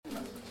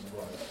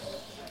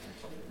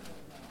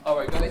All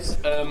right, guys.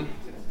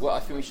 Well, I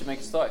think we should make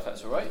a start if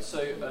that's all right.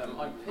 So,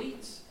 I'm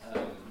Pete. I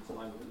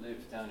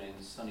live down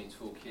in sunny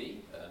Torquay.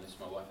 This is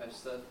my wife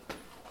Esther,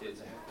 here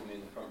to heckle me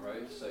in the front row.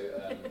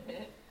 So,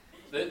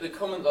 the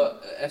comment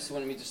that Esther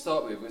wanted me to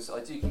start with was, I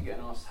do keep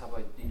getting asked, have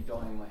I been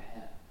dyeing my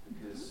hair?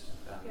 Because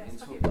in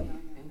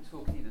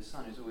Torquay the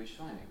sun is always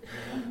shining.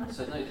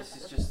 So no, this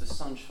is just the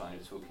sunshine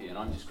of Torquay, and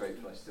I'm just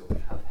grateful I still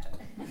have hair.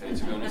 Okay,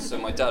 to be honest. So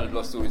my dad had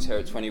lost all his hair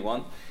at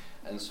 21.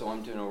 And so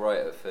I'm doing all right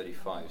at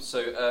 35.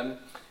 So,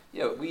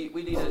 we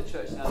lead a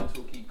church down in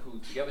Torquay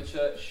called Together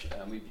Church.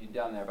 We've been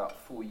down there about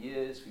 4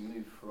 years. We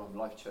moved from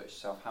Life Church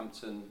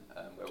Southampton,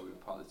 where we were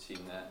part of the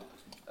team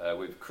there,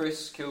 with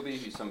Chris Kilby,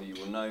 who some of you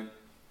will know.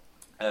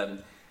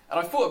 And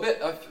I thought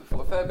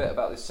a fair bit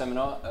about this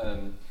seminar.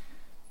 And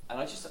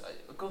I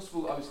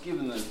was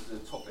given the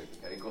topic,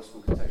 okay,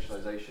 gospel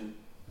contextualization.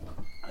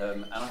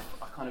 And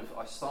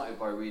I started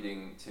by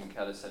reading Tim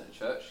Keller's Centre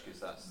Church, because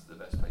that's the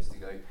best place to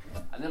go.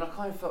 And then I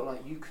kind of felt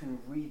like you can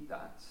read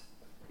that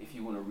if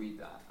you want to read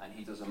that, and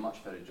he does a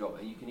much better job.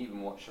 And you can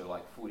even watch a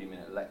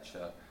 40-minute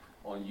lecture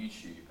on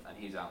YouTube, and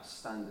he's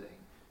outstanding.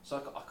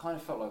 So I kind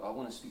of felt like I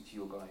want to speak to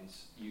you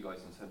guys in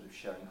terms of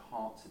sharing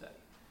heart today.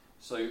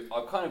 So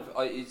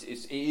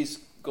it is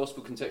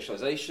gospel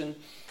contextualization,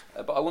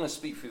 but I want to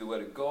speak through the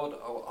Word of God.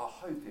 I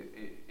hope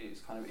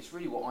it's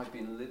really what I've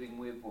been living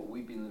with, what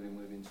we've been living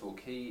with in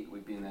Torquay.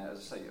 We've been there, as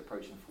I say,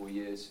 approaching 4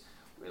 years.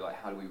 We're like,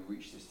 how do we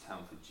reach this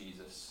town for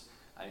Jesus?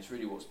 And it's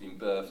really what's been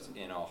birthed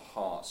in our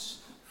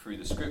hearts through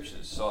the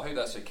Scriptures. So I hope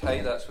that's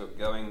okay. That's where we're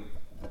going.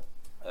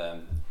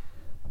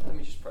 Let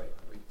me just pray,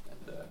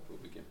 and we'll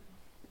begin.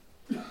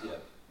 Yeah,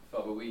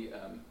 Father, we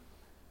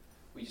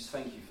just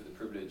thank you for the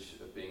privilege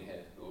of being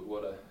here,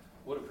 Lord.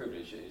 What a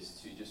privilege it is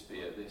to just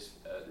be at this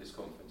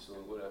conference,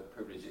 Lord. What a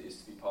privilege it is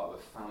to be part of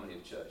a family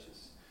of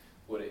churches.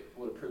 What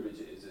a privilege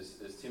it is,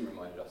 as Tim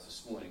reminded us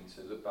this morning,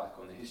 to look back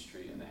on the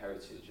history and the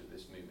heritage of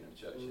this movement of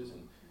churches.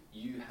 And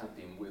you have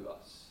been with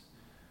us.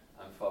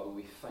 And Father,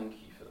 we thank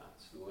you for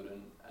that, Lord.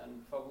 And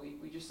Father,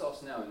 we just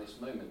ask now in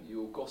this moment,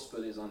 your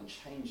gospel is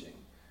unchanging,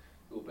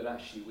 Lord, but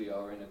actually we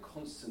are in a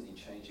constantly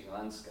changing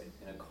landscape,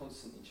 in a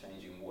constantly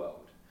changing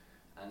world.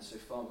 And so,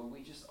 Father, we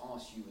just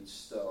ask you would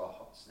stir our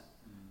hearts now.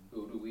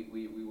 Lord, we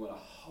want to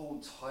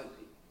hold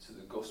tightly to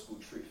the gospel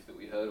truth that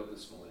we heard of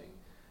this morning.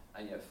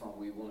 And yet, Father,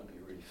 we want to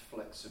be really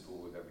flexible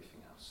with everything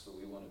else. So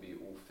we want to be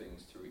all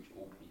things to reach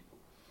all people.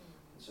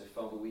 And so,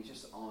 Father, we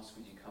just ask,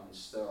 would you come and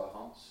stir our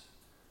hearts?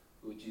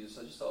 Lord Jesus,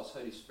 I just ask,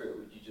 Holy Spirit,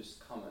 would you just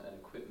come and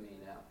equip me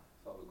now,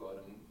 Father God?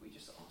 And we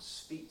just ask,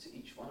 speak to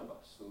each one of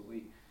us. Lord,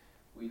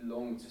 we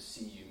long to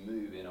see you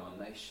move in our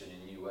nation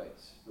in new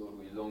ways. Lord,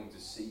 we long to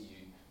see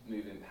you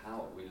move in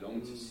power. We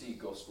long to see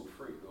gospel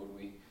fruit. Lord,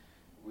 we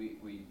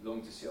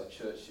long to see our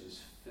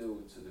churches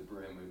filled to the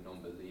brim with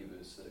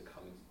non-believers that are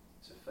coming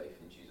to faith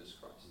in Jesus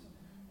Christ.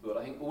 Lord,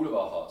 I think all of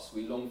our hearts,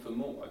 we long for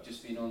more. I've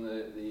just been on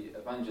the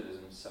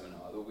evangelism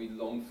seminar. Lord, we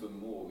long for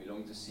more. We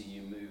long to see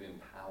you move in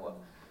power,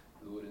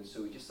 Lord. And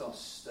so we just ask,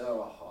 stir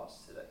our hearts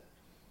today.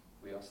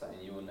 We ask that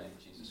in your name,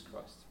 Jesus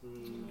Christ.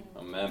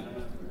 Amen.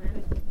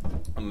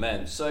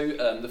 Amen. So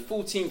the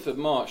 14th of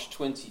March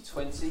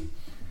 2020,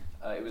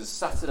 it was a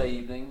Saturday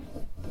evening.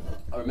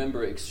 I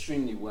remember it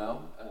extremely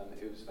well.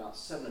 It was about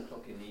 7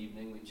 o'clock in the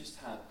evening. We just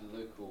had the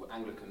local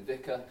Anglican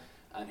vicar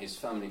and his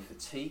family for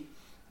tea,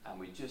 and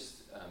they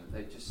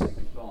just said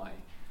goodbye.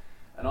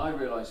 And I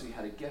realised we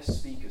had a guest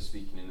speaker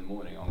speaking in the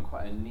morning on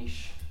quite a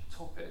niche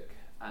topic,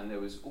 and there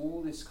was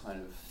all this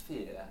kind of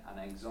fear and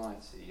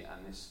anxiety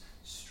and this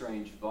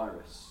strange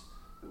virus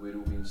that we'd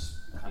all been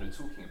kind of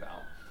talking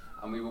about,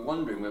 and we were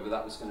wondering whether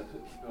that was going to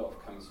put people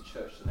off coming to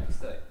church the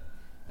next day.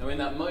 Now, in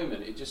that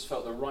moment, it just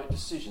felt the right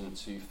decision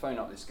to phone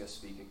up this guest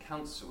speaker,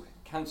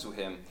 cancel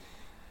him,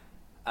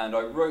 and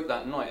I wrote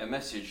that night a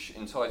message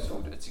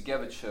entitled "A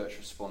Together Church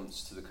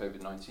Response to the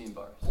COVID-19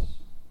 Virus."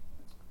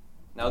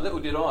 Now, little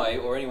did I,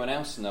 or anyone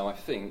else know, I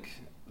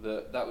think,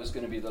 that was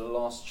going to be the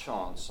last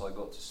chance I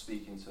got to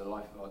speak into the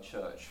life of our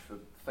church for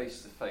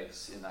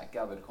face-to-face in that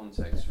gathered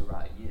context for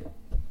about a year.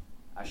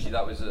 Actually,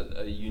 that was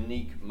a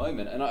unique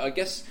moment, and I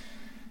guess,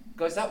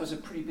 guys, that was a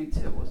pretty big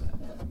deal, wasn't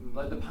it?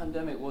 Like, the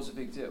pandemic was a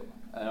big deal.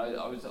 And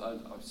I'm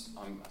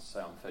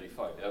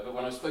 35, yeah, but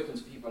when I've spoken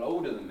to people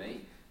older than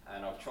me,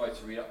 and I've tried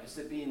to read up, has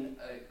there been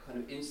kind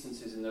of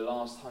instances in the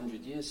last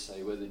 100 years,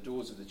 say, where the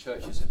doors of the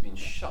churches have been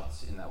shut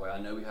in that way? I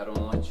know we had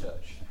online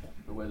church,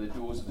 but where the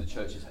doors of the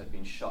churches had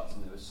been shut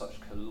and there was such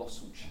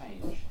colossal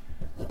change.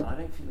 And I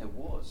don't think there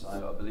was. I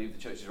believe the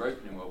churches were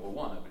open in World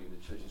War I. I believe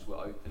the churches were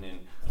open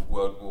in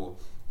World War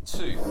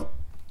II.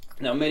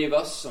 Now, many of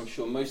us, I'm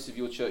sure most of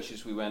your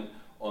churches, we went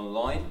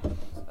online,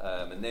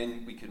 and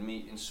then we could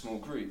meet in small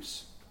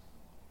groups.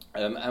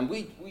 And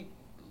we,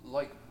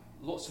 like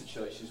lots of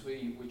churches,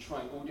 we're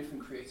trying all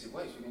different creative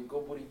ways. We're going,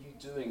 God, what are you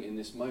doing in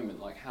this moment?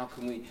 Like, how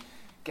can we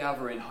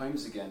gather in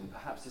homes again?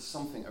 Perhaps there's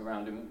something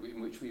around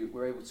in which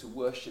we're able to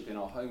worship in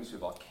our homes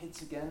with our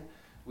kids again.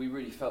 we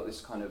really felt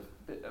this kind of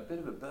a bit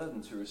of a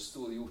burden to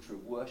restore the altar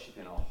of worship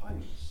in our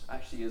homes.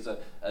 Actually, as a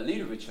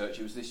leader of a church,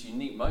 it was this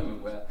unique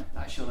moment where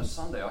actually on a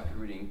Sunday I could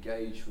really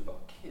engage with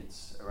our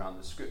kids around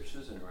the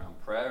scriptures and around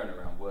prayer and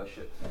around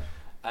worship.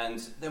 And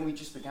then we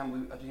just began,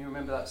 do you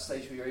remember that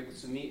stage where you were able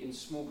to meet in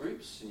small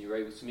groups and you were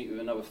able to meet with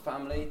another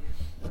family?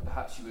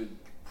 Perhaps you were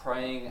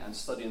praying and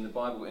studying the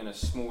Bible in a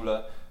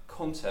smaller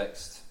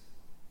context.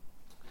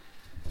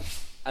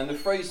 And the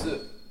phrase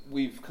that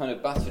we've kind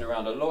of batted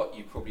around a lot,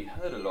 you've probably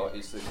heard a lot,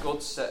 is that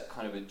God set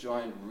kind of a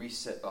giant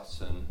reset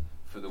button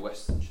for the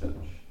Western church.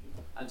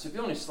 And to be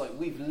honest,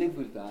 we've lived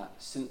with that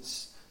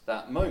since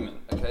that moment.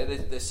 Okay,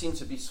 there seemed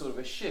to be sort of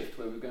a shift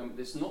where we're going,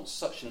 there's not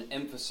such an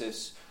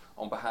emphasis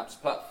on perhaps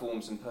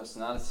platforms and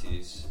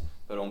personalities,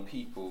 but on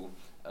people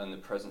and the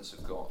presence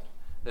of God.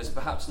 There's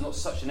perhaps not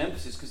such an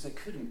emphasis, because there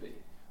couldn't be,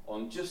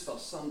 on just our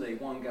Sunday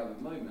one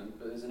gathered moment,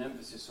 but there's an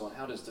emphasis on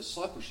how does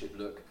discipleship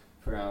look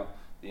throughout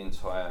the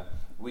entire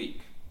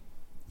week.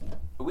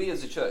 But we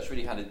as a church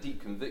really had a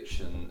deep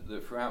conviction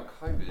that throughout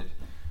COVID,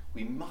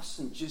 we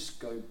mustn't just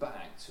go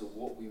back to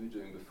what we were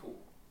doing before.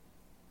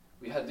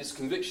 We had this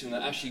conviction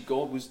that actually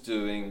God was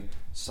doing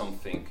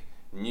something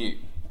new.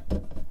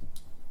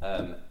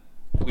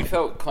 We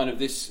felt kind of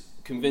this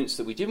convinced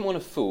that we didn't want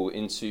to fall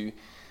into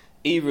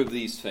either of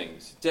these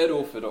things, dead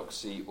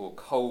orthodoxy or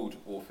cold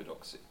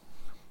orthodoxy.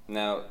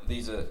 Now,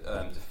 these are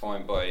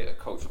defined by a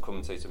cultural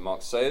commentator,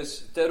 Mark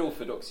Sayers. Dead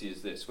orthodoxy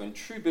is this: when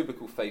true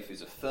biblical faith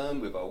is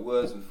affirmed with our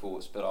words and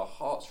thoughts, but our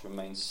hearts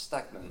remain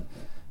stagnant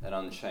and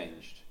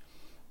unchanged.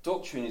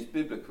 Doctrine is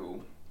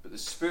biblical, but the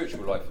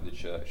spiritual life of the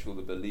church or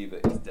the believer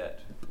is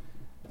dead.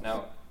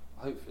 Now,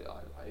 hopefully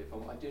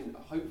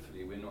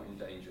we're not in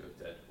danger of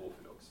dead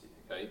orthodoxy,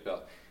 okay?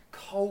 But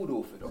cold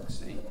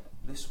orthodoxy,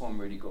 this one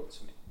really got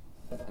to me,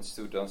 and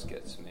still does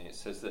get to me. It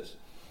says this: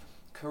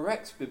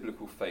 correct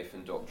biblical faith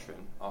and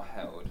doctrine are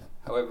held.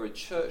 However, a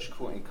church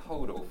caught in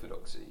cold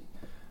orthodoxy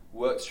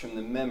works from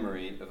the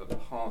memory of a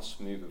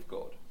past move of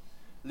God.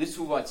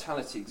 Little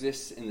vitality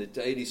exists in the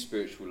daily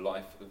spiritual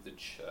life of the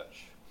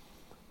church.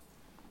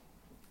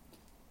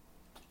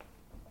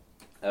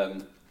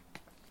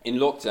 In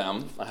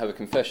lockdown, I have a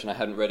confession, I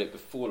hadn't read it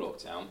before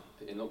lockdown.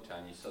 In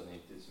lockdown, you suddenly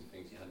did some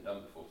things you hadn't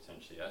done before,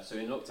 potentially. Yeah? So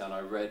in lockdown,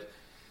 I read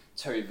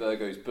Terry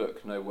Virgo's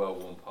book, No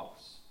Well-Worn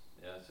Paths.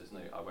 Yeah, so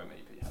I won't make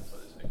you put your hands up,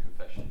 there's no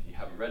confession if you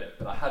haven't read it.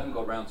 But I hadn't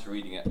got around to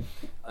reading it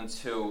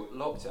until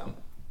lockdown.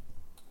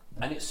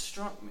 And it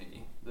struck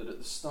me that at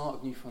the start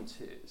of New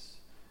Frontiers,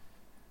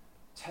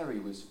 Terry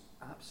was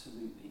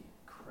absolutely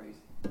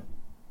crazy.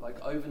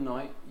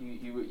 Overnight,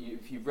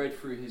 if you've read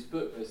through his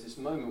book, there's this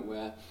moment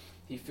where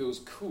he feels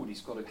called,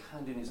 he's got to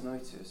hand in his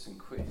notice and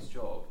quit his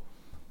job.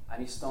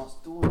 And he starts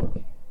door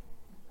knocking.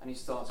 And he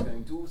starts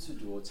going door to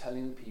door,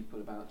 telling people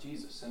about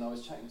Jesus. And I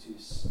was chatting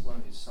to one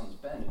of his sons,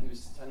 Ben, and he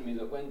was telling me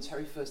that when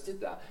Terry first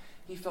did that,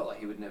 he felt like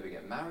he would never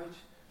get married,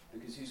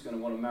 because who's going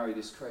to want to marry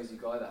this crazy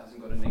guy that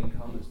hasn't got an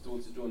income, that's door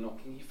to door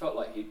knocking? He felt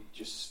like he'd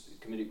just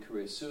committed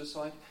career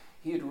suicide.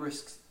 He had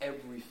risked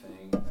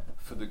everything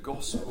for the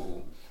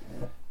gospel.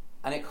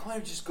 And it kind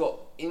of just got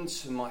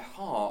into my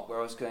heart where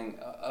I was going,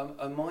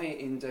 am I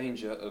in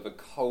danger of a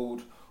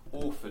cold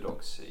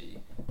orthodoxy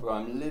where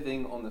I'm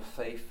living on the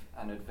faith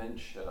and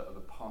adventure of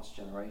a past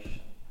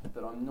generation,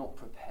 but I'm not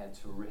prepared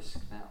to risk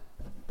now?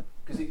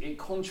 Because it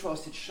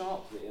contrasted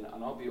sharply, and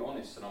I'll be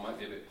honest, and I might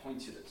be a bit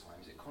pointed at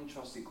times, it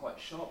contrasted quite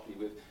sharply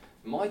with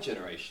my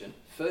generation,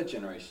 third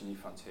generation New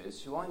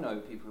Frontiers, who I know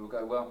people who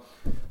go, well,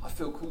 I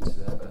feel called to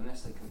there, but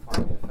unless they can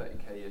find me a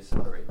 30k a year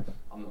salary,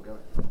 I'm not going.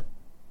 And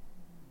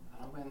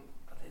I went,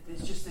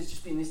 there's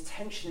just been this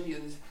tension in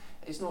me.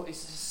 It's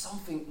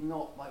something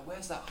not like,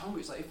 where's that hunger?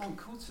 It's like, if I'm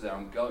called to there,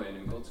 I'm going,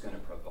 and God's going to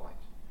provide.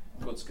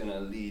 God's going to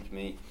lead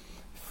me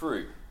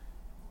through.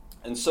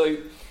 And so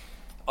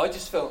I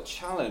just felt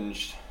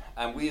challenged,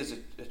 and we as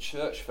a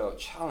church felt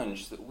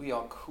challenged, that we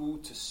are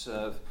called to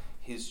serve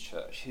his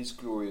church, his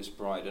glorious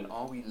bride, and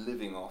are we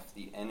living off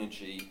the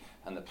energy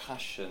and the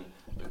passion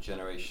of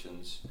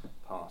generations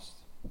past?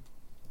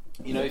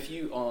 You know, if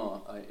you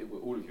are,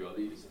 all of you are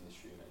leaders in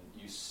this room,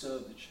 and you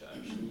serve the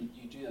church, and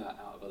you do that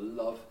out of a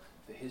love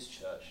for his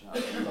church and out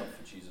of a love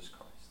for Jesus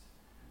Christ.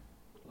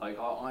 Like,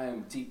 I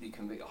am deeply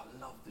convicted, I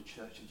love the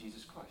church of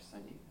Jesus Christ,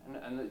 don't you?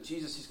 And that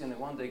Jesus is going to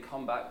one day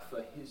come back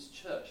for his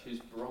church, his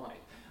bride,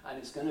 and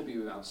it's going to be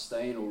without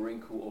stain or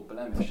wrinkle or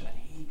blemish, and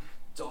he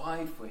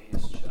died for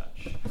his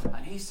church.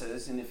 And he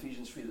says in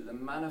Ephesians 3 that the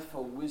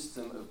manifold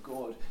wisdom of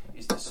God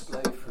is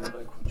displayed through a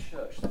local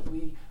church, that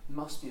we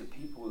must be a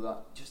people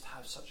that just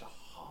have such a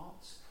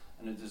heart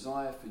and a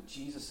desire for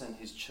Jesus and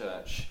his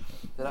church,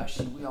 that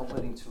actually we are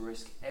willing to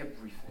risk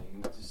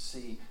everything to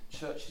see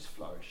churches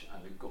flourish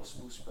and the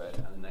gospel spread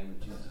and the name of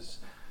Jesus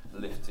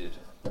lifted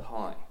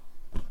high.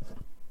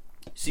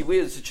 See, we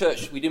as a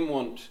church, we didn't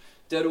want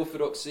dead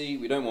orthodoxy,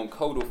 we don't want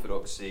cold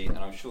orthodoxy, and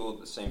I'm sure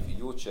the same for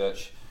your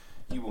church.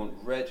 You want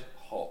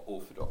red-hot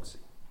orthodoxy.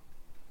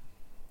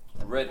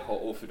 Red-hot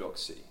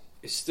orthodoxy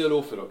is still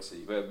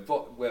orthodoxy,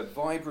 where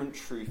vibrant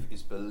truth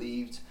is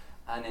believed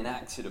and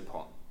enacted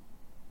upon.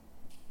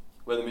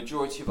 where the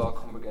majority of our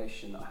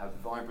congregation have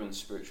vibrant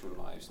spiritual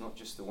lives, not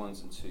just the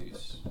ones and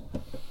twos.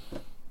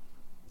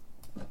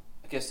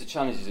 I guess the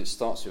challenge is it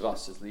starts with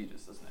us as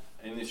leaders, doesn't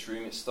it? In this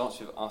room, it starts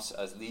with us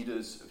as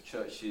leaders of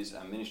churches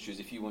and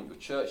ministries. If you want your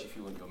church, if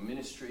you want your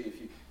ministry,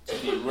 if you to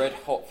be red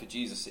hot for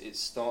Jesus, it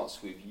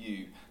starts with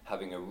you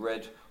having a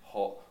red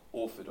hot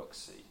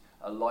orthodoxy,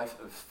 a life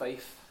of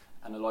faith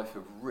and a life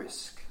of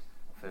risk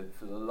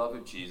for the love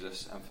of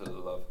Jesus and for the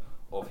love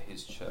of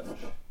his church.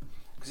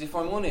 Because if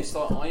I'm honest,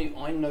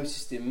 I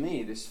noticed in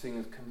me this thing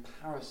of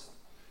comparison.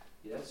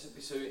 Yes,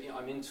 so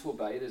I'm in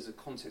Torbay. There's a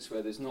context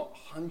where there's not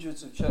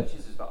hundreds of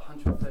churches. There's about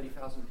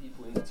 130,000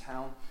 people in the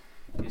town.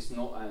 It's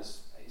not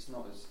as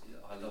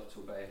I love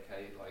Torbay,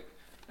 okay,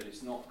 but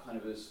it's not kind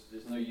of as,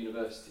 there's no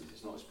universities.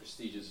 It's not as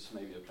prestigious as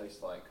maybe a place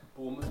like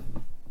Bournemouth.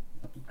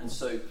 And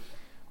so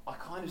I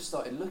kind of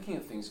started looking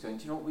at things going,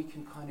 do you know what, we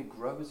can kind of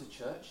grow as a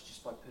church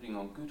just by putting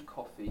on good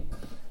coffee,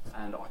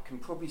 and I can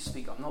probably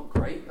speak, I'm not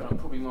great, but I'm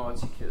probably more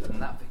articulate than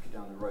that vicar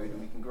down the road, and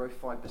we can grow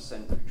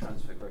 5% through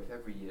transfer growth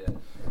every year.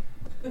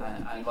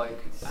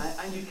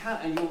 And you can,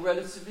 and you're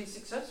relatively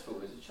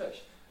successful as a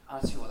church. And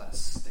I tell you what, that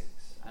stinks.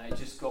 And it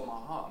just got my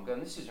heart. I'm going,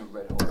 this isn't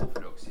red hot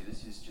orthodoxy,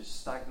 this is just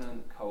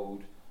stagnant,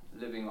 cold,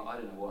 living, I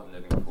don't know what I'm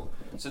living for.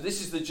 So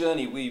this is the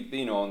journey we've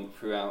been on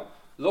throughout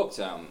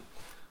lockdown.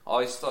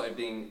 I started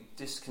being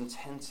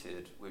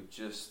discontented with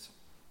just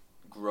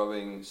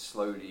growing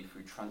slowly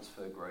through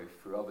transfer growth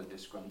through other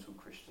disgruntled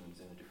Christians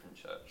in a different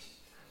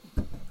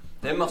church.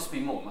 There must be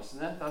more,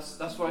 mustn't there?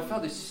 That's what I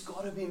felt. There's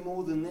got to be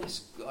more than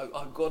this.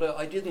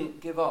 I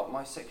didn't give up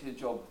my secular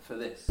job for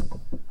this.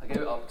 I gave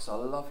it up because I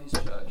love his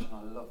church and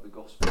I love the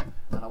gospel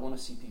and I want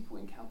to see people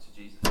encounter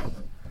Jesus.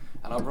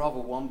 And I'd rather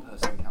one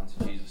person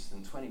encounter Jesus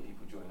than 20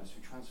 people join us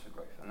through transfer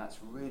growth. And that's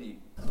really,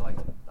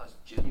 that's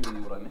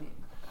genuinely what I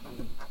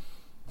mean.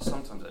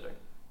 Sometimes I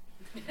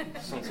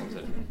don't. Sometimes I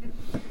don't.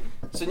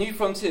 So New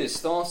Frontiers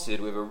started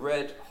with a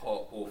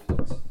red-hot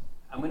orthodoxy.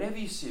 And whenever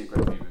you see a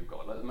great move of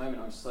God, like at the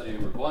moment I'm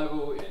studying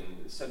revival in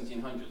the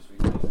 1700s, we've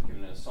been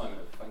given an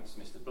assignment, thanks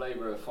to Mr.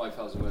 Blaber, a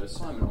 5,000-word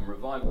assignment on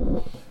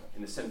revival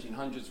in the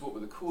 1700s. What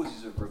were the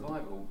causes of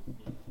revival?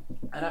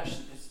 And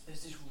actually,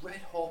 there's this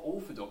red-hot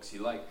orthodoxy.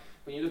 Like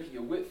when you look at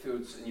your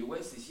Whitfields and your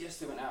Wesleys, yes,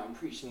 they went out and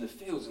preached in the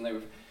fields,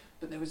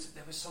 but there was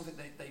something,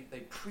 they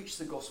preached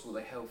the gospel,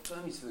 they held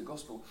firmly to the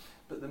gospel,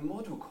 but the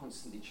model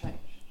constantly changed.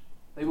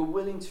 They were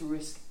willing to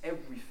risk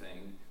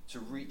everything to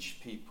reach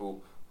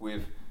people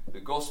with the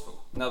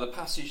gospel. Now, the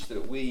passage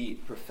that we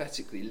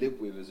prophetically lived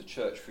with as a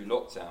church through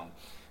lockdown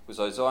was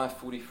Isaiah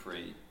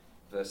 43,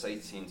 verse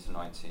 18 to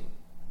 19.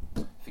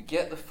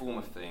 Forget the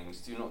former things,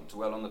 do not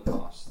dwell on the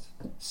past.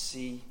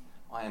 See,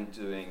 I am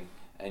doing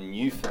a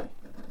new thing.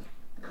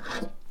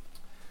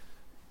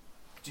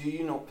 Do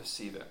you not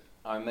perceive it?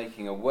 I am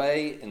making a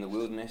way in the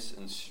wilderness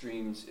and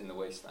streams in the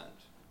wasteland.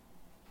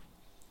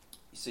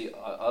 You see,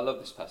 I love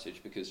this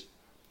passage because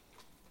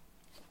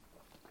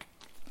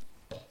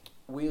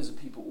we as a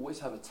people always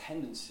have a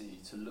tendency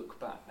to look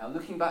back. Now,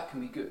 looking back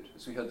can be good.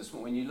 As we heard this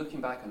morning, when you're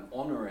looking back and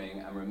honouring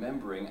and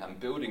remembering and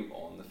building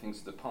on the things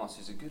of the past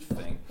is a good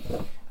thing.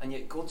 And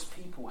yet God's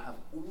people have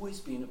always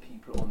been a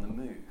people on the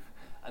move.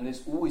 And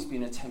there's always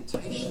been a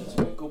temptation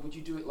to go, God, would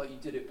you do it like you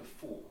did it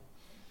before?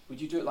 Would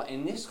you do it like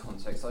in this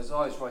context?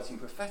 Isaiah is writing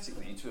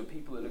prophetically to a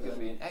people that are going to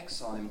be in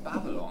exile in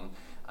Babylon.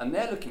 And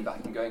they're looking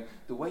back and going,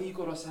 the way you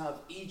got us out of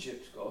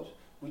Egypt, God,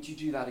 would you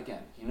do that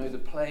again? You know, the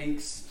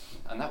plagues,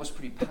 and that was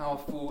pretty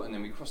powerful, and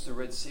then we crossed the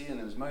Red Sea, and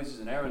there was Moses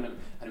and Aaron, and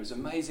it was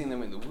amazing. Then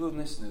we went in the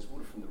wilderness, and there was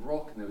water from the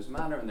rock, and there was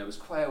manna, and there was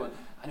quail,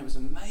 and it was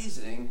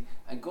amazing.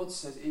 And God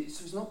says,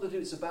 it's not that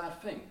it's a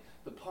bad thing.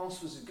 The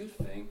past was a good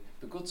thing,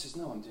 but God says,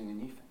 no, I'm doing a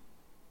new thing.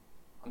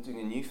 I'm doing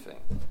a new thing.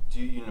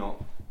 Do you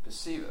not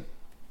perceive it?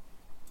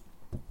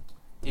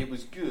 It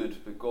was good,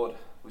 but God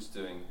was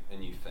doing a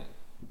new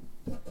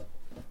thing.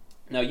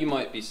 Now, you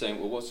might be saying,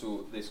 well, what's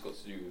all this got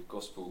to do with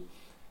gospel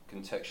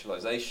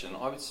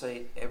contextualization? I would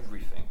say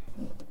everything,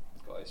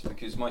 guys,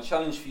 because my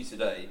challenge for you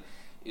today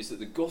is that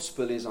the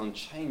gospel is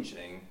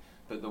unchanging,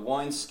 but the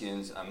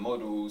wineskins and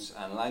models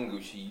and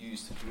language you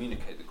use to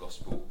communicate the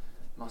gospel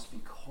must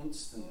be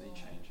constantly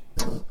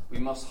changing. We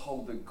must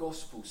hold the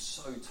gospel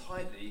so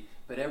tightly,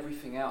 but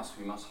everything else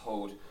we must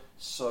hold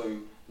so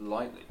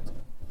lightly.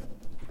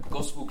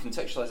 Gospel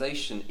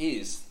contextualization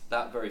is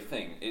that very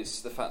thing.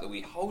 It's the fact that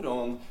we hold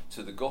on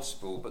to the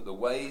gospel, but the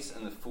ways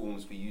and the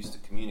forms we use to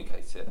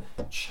communicate it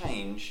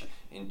change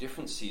in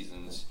different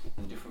seasons,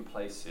 in different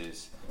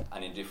places,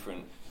 and in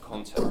different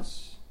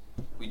contexts.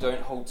 We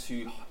don't hold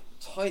too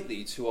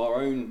tightly to our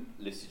own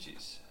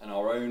liturgies and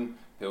our own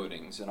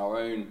buildings and our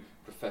own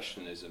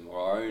professionalism or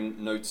our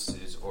own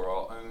notices or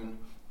our own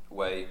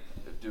way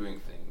of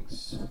doing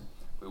things.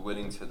 We're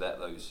willing to let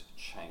those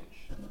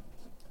change.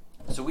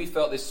 So we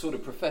felt this sort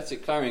of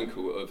prophetic clarion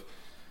call of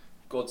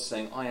God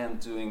saying, I am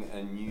doing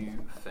a new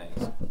thing.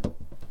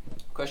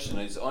 The question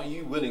is, are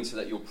you willing to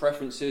let your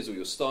preferences or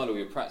your style or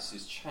your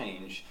practices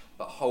change,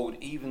 but hold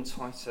even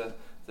tighter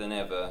than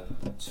ever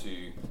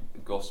to the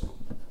gospel?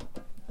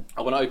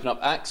 I want to open up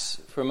Acts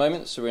for a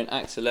moment. So we're in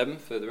Acts 11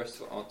 for the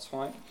rest of our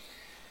time.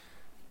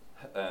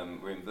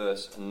 We're in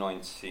verse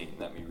 19.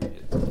 Let me read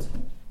it.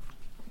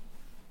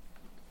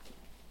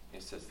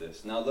 It says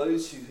this: "Now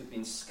those who had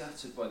been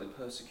scattered by the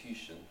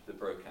persecution that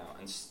broke out,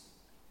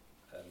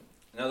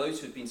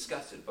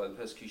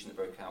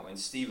 when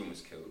Stephen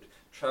was killed,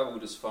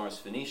 travelled as far as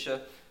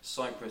Phoenicia,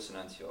 Cyprus, and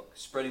Antioch,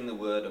 spreading the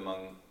word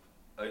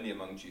only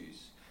among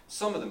Jews.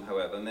 Some of them,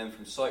 however, men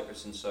from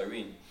Cyprus and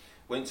Cyrene,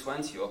 went to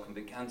Antioch and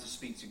began to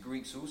speak to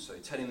Greeks also,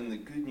 telling them the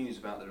good news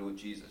about the Lord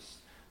Jesus.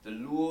 The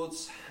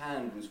Lord's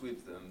hand was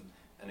with them,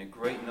 and a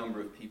great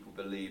number of people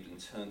believed and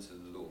turned to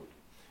the Lord.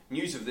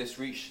 News of this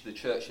reached the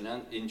church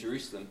in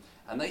Jerusalem,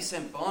 and they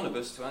sent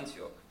Barnabas to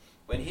Antioch.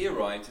 When he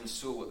arrived and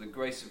saw what the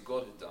grace of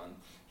God had done,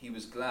 he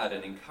was glad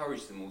and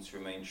encouraged them all to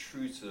remain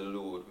true to the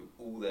Lord with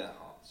all their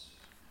hearts."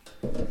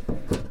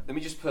 Let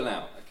me just pull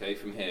out,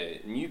 from here.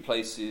 New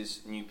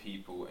places, new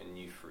people, and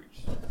new fruit.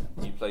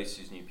 New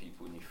places, new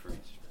people, new fruit.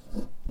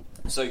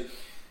 So,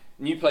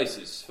 new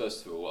places,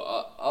 first of all.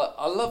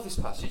 I love this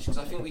passage because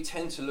I think we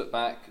tend to look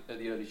back at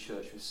the early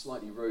church with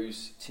slightly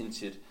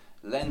rose-tinted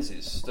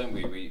lenses, don't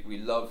we? We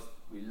love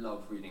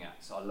reading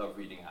Acts. I love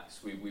reading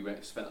Acts. We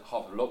spent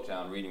half of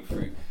lockdown reading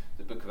through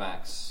the book of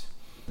Acts.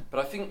 But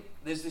I think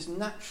there's this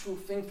natural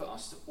thing for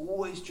us to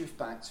always drift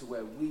back to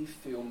where we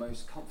feel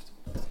most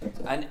comfortable.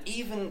 And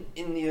even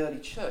in the early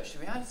church, the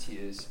reality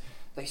is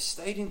they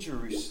stayed in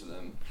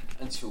Jerusalem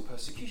until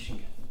persecution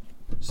came.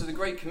 So the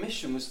Great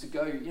Commission was to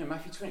go,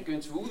 Matthew 20, go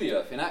into all the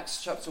earth. In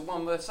Acts chapter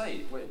 1, verse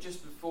 8, where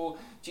just before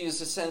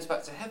Jesus ascends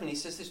back to heaven, he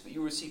says this: "But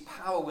you will receive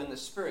power when the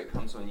Spirit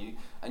comes on you,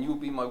 and you will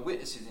be my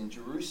witnesses in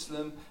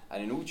Jerusalem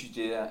and in all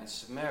Judea and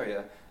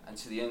Samaria and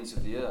to the ends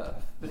of the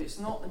earth." But it's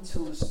not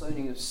until the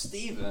stoning of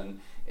Stephen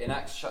in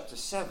Acts chapter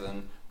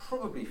 7,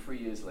 probably 3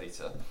 years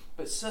later,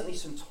 but certainly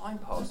some time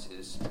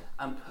passes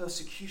and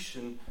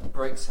persecution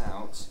breaks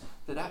out,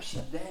 that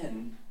actually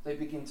then they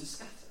begin to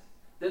scatter.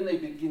 Then they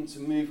begin to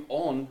move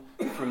on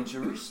from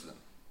Jerusalem.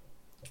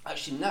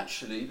 Actually,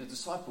 naturally, the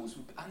disciples,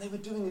 and they were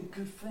doing a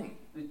good thing.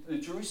 The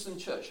Jerusalem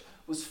church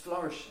was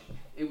flourishing.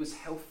 It was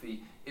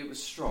healthy. It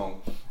was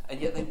strong. And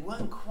yet they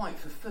weren't quite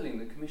fulfilling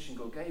the commission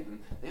God gave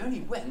them. They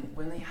only went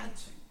when they had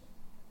to.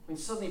 When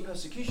suddenly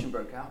persecution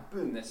broke out,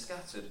 boom, they're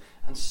scattered.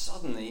 And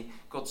suddenly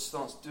God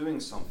starts doing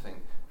something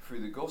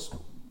through the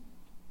gospel.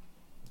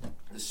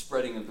 The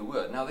spreading of the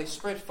word. Now, they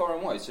spread far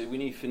and wide. So we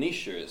need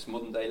Phoenicia, it's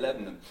modern-day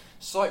Lebanon.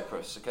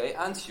 Cyprus,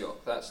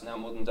 Antioch, that's now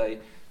modern-day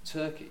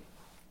Turkey.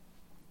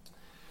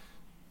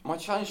 My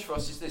challenge for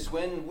us is this: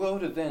 when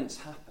world events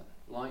happen,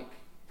 like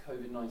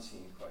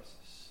COVID-19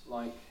 crisis,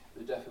 like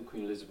the death of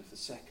Queen Elizabeth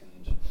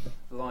II,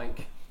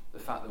 like the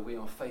fact that we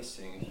are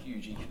facing a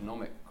huge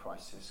economic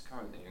crisis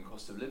currently and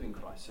cost of living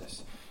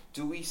crisis,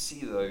 do we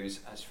see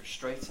those as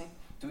frustrating?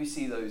 Do we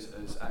see those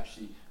as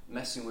actually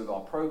messing with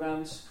our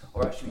programs,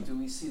 or actually do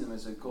we see them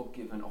as a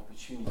God-given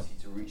opportunity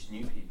to reach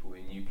new people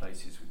in new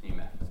places with new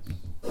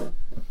methods?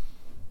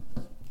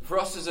 For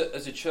us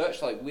as a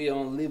church, we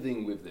are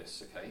living with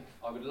this,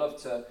 I would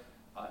love to,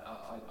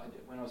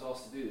 when I was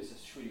asked to do this, I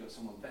surely got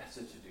someone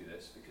better to do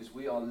this, because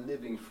we are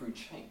living through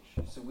change.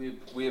 So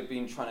we have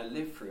been trying to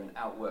live through and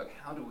outwork,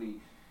 how do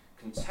we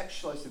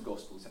contextualise the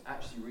gospel to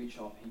actually reach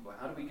our people?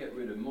 How do we get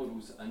rid of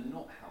models that are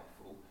not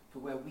helpful for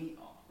where we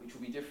are, which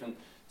will be different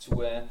to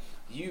where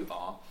you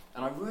are?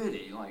 And what I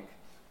really want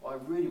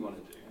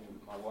to do, and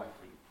my wife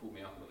would pull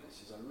me up on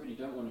this, is I really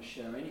don't want to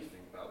share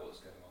anything about what's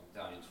going on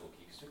down in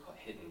Torquay, because we're quite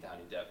hidden down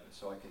in Devon,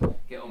 so I can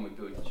get on with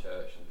building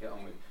church and get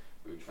on with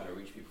trying to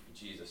reach people for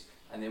Jesus,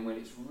 and then when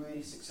it's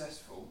really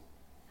successful,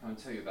 come and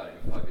tell you about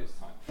it in 5 years'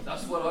 time.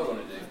 That's what I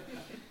want to do.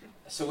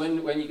 So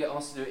when you get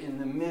asked to do it in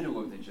the middle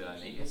of the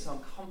journey, it's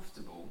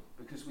uncomfortable,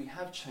 because we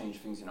have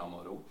changed things in our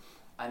model,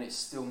 and it's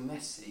still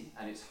messy,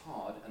 and it's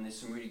hard, and there's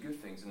some really good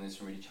things, and there's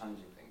some really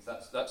challenging things.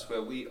 That's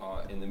where we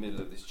are in the middle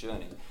of this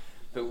journey.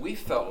 But we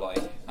felt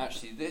like,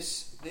 actually,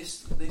 this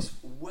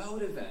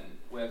world event,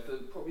 where for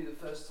probably the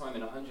first time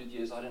in 100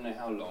 years, I don't know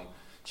how long,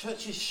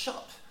 churches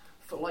shut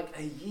for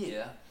a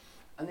year,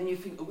 and then you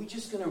think, are we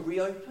just going to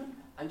reopen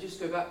and just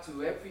go back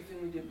to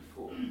everything we did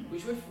before?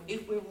 Which,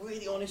 if we're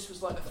really honest,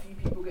 was a few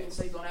people getting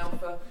saved on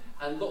Alpha,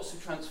 and lots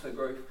of transfer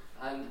growth,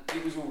 and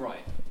it was all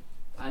right.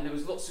 And there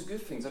was lots of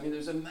good things. I mean, there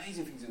was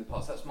amazing things in the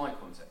past. That's my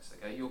context,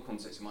 Your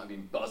context, it might have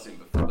been buzzing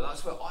before, but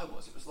that's where I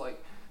was. It was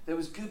there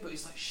was good, but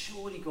it's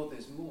surely, God,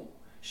 there's more.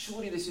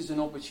 Surely this is an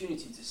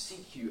opportunity to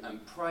seek you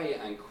and pray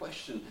and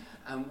question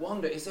and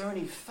wonder, is there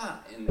any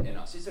fat in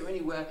us? Is there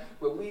anywhere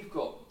where we've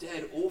got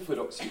dead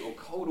orthodoxy or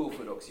cold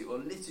orthodoxy or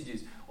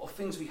liturgies or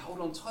things we hold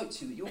on tight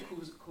to that you're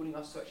calling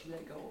us to actually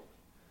let go of,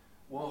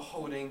 while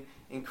holding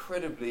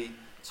incredibly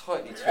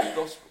tightly to the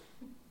gospel?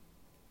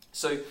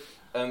 So,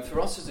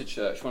 for us as a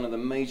church, one of the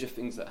major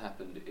things that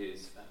happened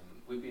is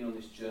we've been on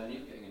this journey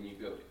of getting a new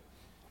building.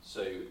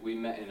 So we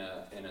met in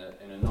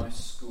a nice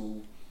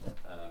school,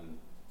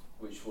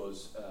 which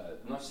was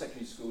a nice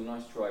secondary school,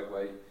 nice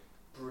driveway,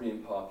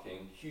 brilliant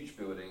parking, huge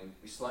building.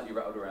 We slightly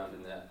rattled around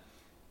in there,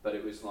 but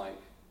it was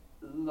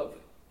lovely.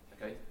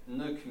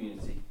 No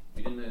community.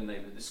 We didn't know the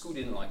neighbourhood. The school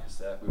didn't like us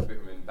there. We were a bit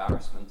of an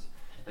embarrassment.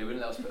 They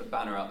wouldn't let us put a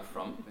banner out the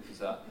front, because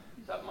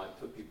that might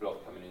put people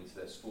off coming into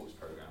their sports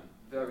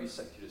very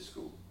secular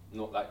school,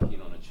 not that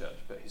keen on a church,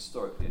 but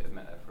historically it had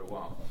met there for a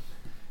while.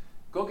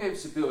 God gave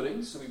us a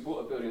building, so we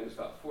bought a building that was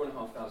about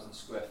 4,500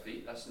 square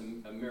feet. That's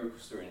a miracle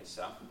story in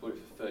itself. We bought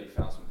it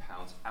for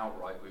 £30,000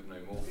 outright with no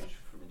mortgage,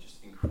 from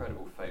just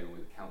incredible favour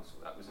with the council.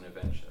 That was an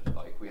adventure.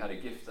 Like, we had a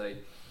gift day,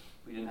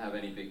 we didn't have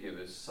any big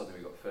givers, suddenly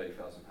we got £30,000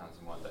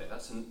 in one day. That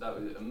was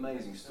an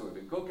amazing story.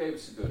 But God gave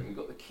us a building, we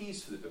got the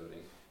keys for the building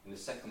in the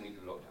second week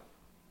of lockdown.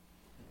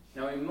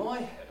 Now in my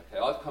head,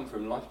 okay, I've come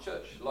from Life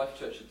Church. Life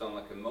Church had done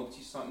like a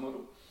multi-site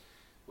model,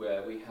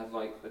 where we had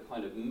like the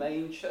kind of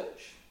main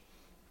church,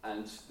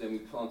 and then we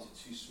planted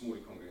 2 smaller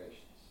congregations.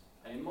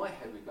 And in my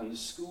head, we've gone, the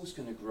school's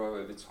going to grow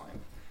over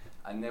time,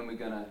 and then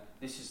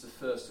this is the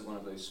first of one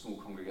of those small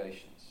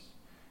congregations.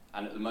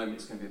 And at the moment,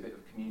 it's going to be a bit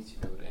of community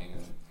building.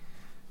 And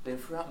then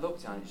throughout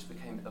lockdown, it just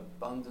became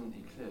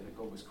abundantly clear that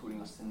God was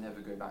calling us to never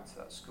go back to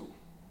that school.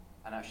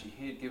 And actually,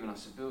 he had given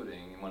us a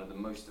building in one of the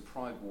most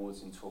deprived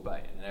wards in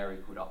Torbay, in an area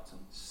called Upton,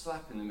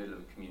 slap in the middle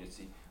of a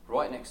community,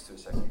 right next to a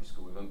secondary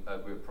school, with a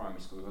primary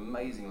school, with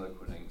amazing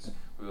local links,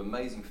 with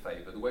amazing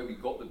favour. The way we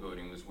got the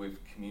building was with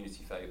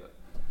community favour.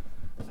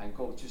 And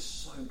God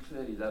just so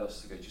clearly led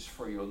us to go, just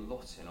throw your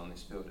lot in on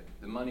this building.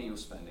 The money you're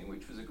spending,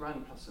 which was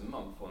 £1,000 plus a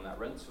month on that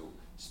rental,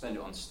 spend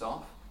it on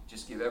staff,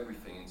 just give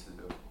everything into the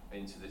building,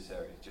 into this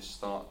area. Just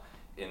start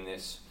in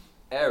this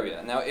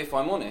area. Now, if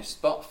I'm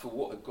honest, but for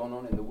what had gone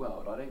on in the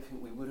world, I don't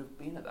think we would have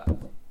been at that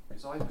point.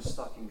 Because I was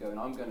stuck in going,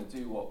 I'm going to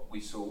do what we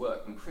saw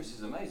work, and Chris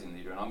is an amazing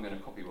leader, and I'm going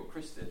to copy what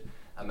Chris did,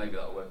 and maybe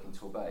that'll work in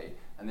Torbay.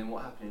 And then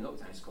what happened in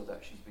lockdown is God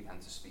actually began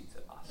to speak to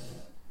us,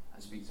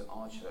 and speak to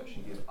our church,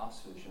 and give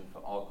us vision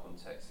for our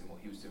context in what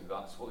he was doing with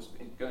us. What was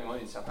going on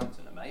in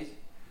Southampton, amazing,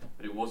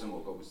 but it wasn't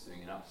what God was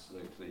doing in us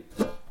locally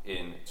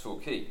in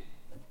Torquay.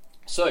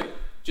 So,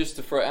 just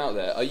to throw it out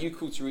there, are you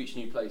called to reach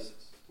new places?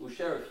 We'll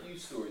share a few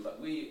stories. Like,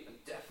 we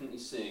are definitely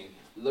seeing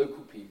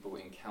local people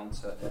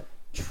encounter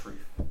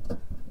truth.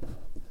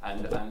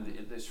 And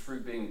it's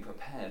through being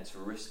prepared to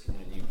risk in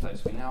a new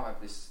place. We now have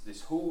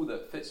this hall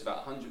that fits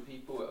about 100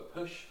 people at a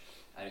push,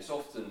 and it's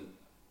often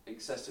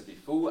excessively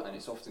full, and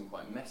it's often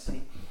quite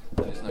messy,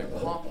 and there's no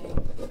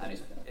parking, and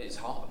it's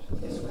hard.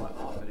 It's quite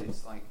hard,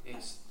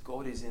 but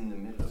God is in the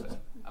middle of it,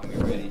 and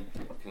we really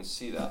can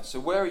see that. So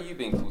where are you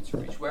being called to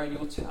reach? Where in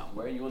your town?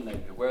 Where in your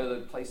neighbourhood? Where are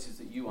the places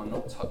that you are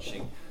not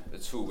touching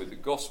at all with the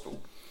gospel?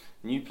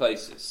 New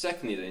places.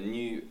 Secondly, then,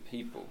 new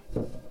people.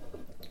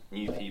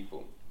 New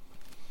people.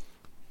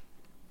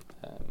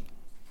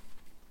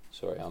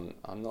 Sorry,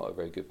 I'm not a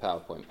very good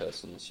PowerPoint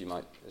person, as you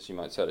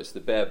might tell. It's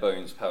the bare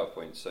bones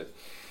PowerPoint. So,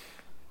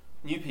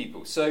 new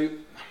people. So,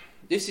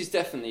 this is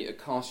definitely a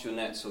cast your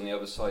nets on the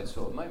other side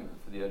sort of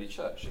moment for the early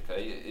church.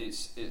 Okay,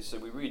 so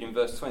we read in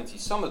verse 20.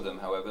 Some of them,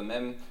 however,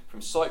 men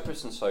from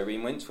Cyprus and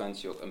Cyrene, went to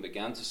Antioch and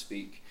began to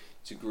speak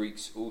to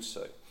Greeks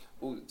also,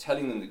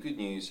 telling them the good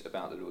news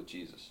about the Lord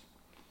Jesus.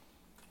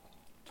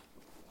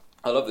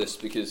 I love this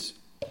because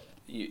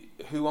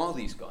who are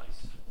these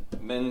guys?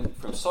 Men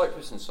from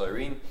Cyprus and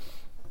Cyrene.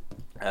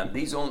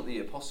 These aren't the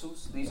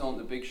apostles, these aren't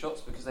the big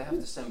shots, because they have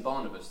to send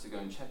Barnabas to go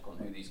and check on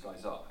who these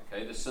guys are.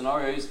 Okay, the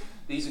scenario is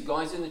these are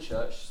guys in the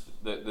church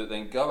that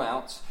then go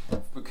out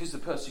because the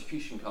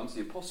persecution comes.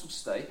 The apostles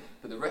stay,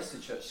 but the rest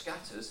of the church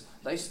scatters.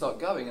 They start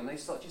going and they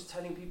start just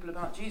telling people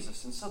about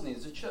Jesus, and suddenly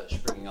there's a church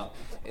springing up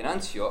in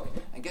Antioch.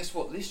 And guess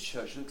what? This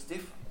church looks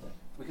different.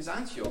 Because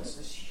Antioch is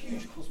this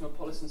huge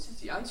cosmopolitan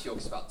city. Antioch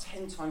is about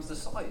 10 times the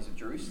size of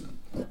Jerusalem.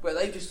 Where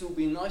they've just all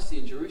been nicely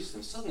in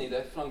Jerusalem, suddenly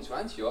they're flung to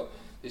Antioch.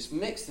 It's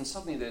mixed, and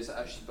suddenly there's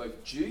actually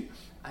both Jew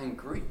and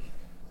Greek.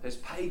 There's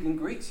pagan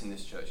Greeks in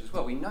this church as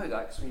well. We know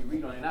that because when you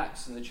read on in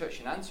Acts, and the church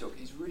in Antioch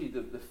is really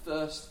the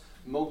first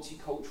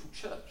multicultural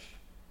church.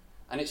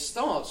 And it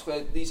starts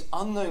where these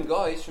unknown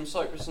guys from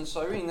Cyprus and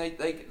Cyrene,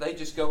 they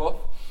just go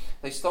off.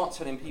 They start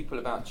telling people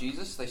about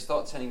Jesus. They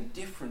start telling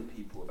different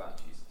people about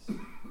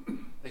Jesus.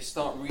 They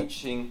start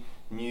reaching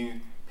new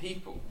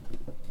people.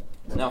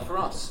 Now for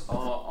us,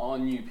 our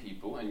new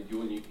people, and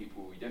your new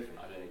people will be different.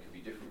 I don't know, it could be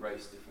different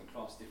race, different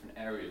class, different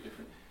area,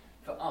 different.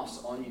 For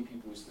us, our new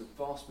people is the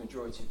vast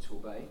majority of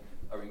Torbay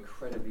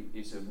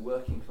is a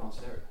working class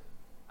area.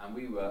 And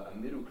we were a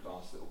middle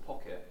class little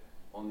pocket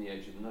on the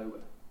edge of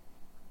nowhere.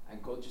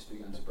 And God just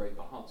began to break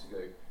our heart to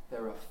go,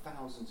 there are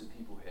thousands of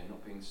people here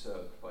not being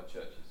served by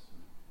churches.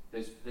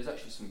 There's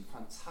actually some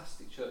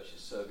fantastic churches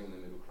serving the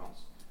middle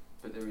class.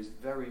 But there is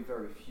very,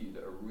 very few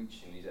that are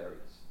reaching these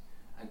areas.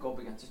 And God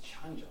began to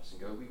challenge us and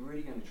go, are we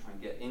really going to try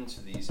and get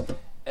into these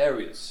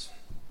areas?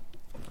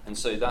 And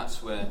so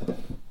that's where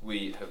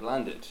we have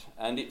landed.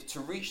 And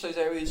to reach those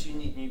areas, you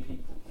need new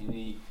people. You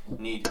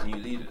need new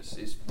leaders.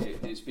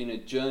 It's been a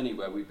journey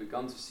where we've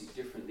begun to see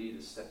different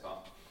leaders step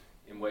up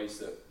in ways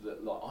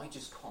that like, I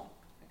just can't.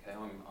 Okay,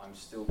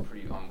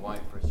 I'm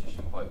white, British,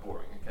 and quite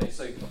boring. Okay,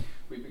 so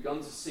we've begun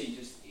to see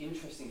just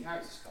interesting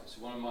characters come.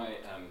 So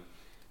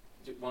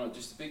one of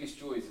just the biggest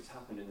joys that's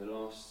happened in the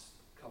last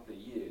couple of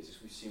years is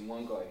we've seen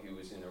one guy who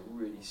was in a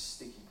really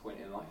sticky point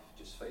in life,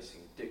 just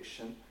facing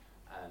addiction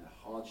and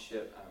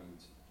hardship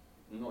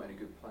and not in a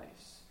good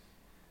place.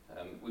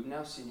 We've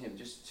now seen him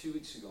just 2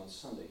 weeks ago on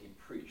Sunday. He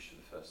preached for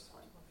the first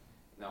time.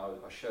 Now,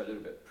 I'll share a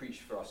little bit. Preach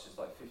for us is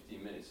like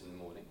 15 minutes in the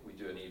morning. We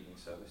do an evening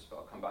service, but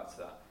I'll come back to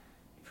that.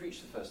 He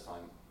preached the first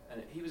time,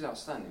 and he was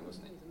outstanding,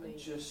 wasn't he? And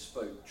just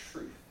spoke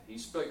truth. He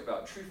spoke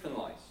about truth and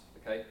lies,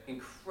 okay?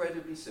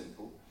 Incredibly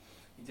simple.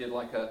 He did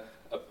like put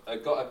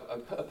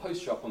a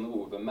poster up on the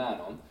wall with a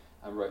man on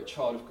and wrote,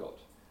 "Child of God."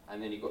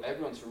 And then he got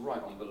everyone to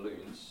write on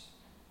balloons,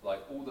 like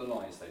all the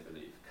lies they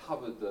believe,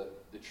 covered the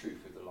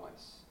truth with the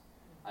lies.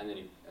 And then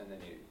he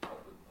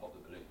popped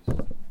the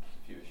balloons.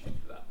 A few issues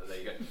with that, but there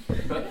you go.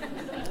 But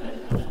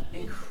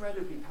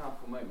incredibly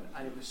powerful moment,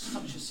 and it was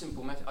such a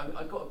simple message.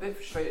 I got a bit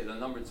frustrated a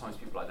number of times.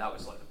 People were like, that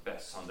was like the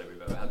best Sunday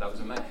we've ever had. That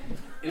was amazing.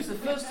 It was the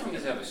first time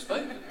he's ever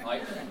spoken.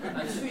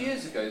 And 2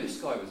 years ago, this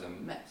guy was a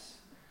mess,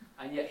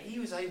 and yet he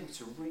was able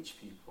to reach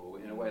people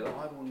in a way that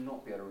I will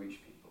not be able to reach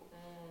people.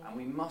 And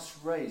we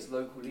must raise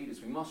local leaders.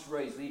 We must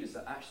raise leaders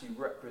that actually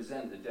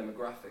represent the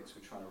demographics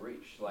we're trying to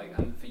reach.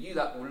 And for you,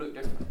 that will look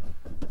different.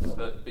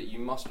 But you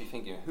must be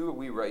thinking, who are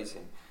we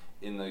raising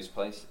in those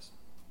places?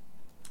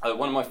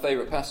 One of my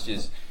favourite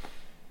passages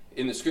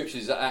in the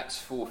scriptures is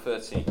Acts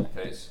 4:13.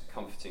 Okay, it's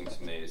comforting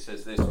to me. It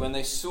says this: when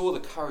they saw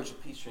the courage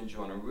of Peter and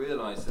John and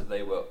realised that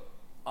they were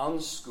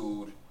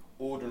unschooled,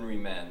 ordinary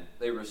men,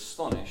 they were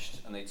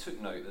astonished, and they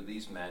took note that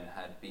these men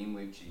had been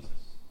with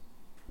Jesus.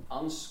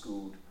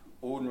 Unschooled,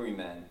 ordinary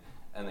men,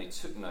 and they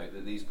took note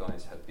that these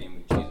guys had been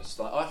with Jesus.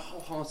 I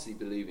wholeheartedly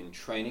believe in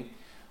training.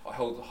 I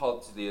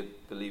wholeheartedly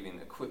believe in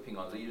equipping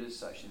our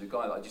leaders. Actually, the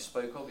guy that I just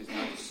spoke of is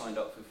now just signed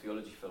up for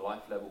Theology for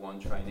Life Level 1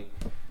 training.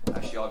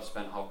 Actually, I've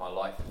spent half my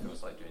life, it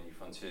feels like, doing New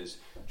Frontiers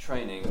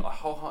training. I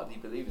wholeheartedly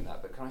believe in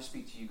that. But can I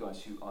speak to you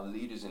guys who are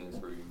leaders in the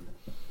room?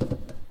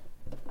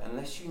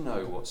 Unless you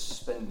know what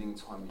spending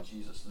time with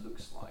Jesus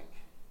looks like,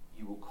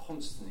 you will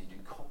constantly do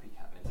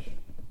copycat ministry.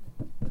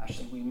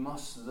 Actually, we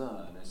must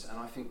learn, and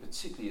I think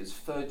particularly as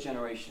third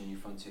generation New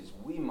Frontiers,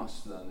 we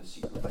must learn the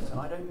secret place. And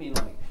I don't mean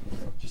like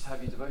just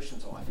have your devotional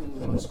time. I think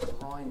we must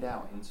grind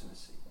out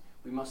intimacy.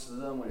 We must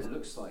learn what it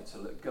looks like to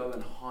go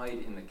and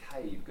hide in the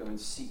cave, go and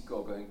seek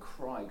God, go and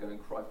cry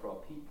for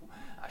our people.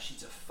 Actually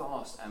to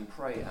fast and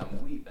pray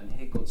and weep and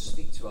hear God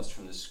speak to us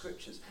from the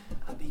scriptures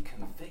and be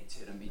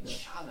convicted and be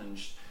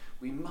challenged.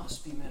 We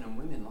must be men and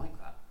women like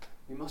that.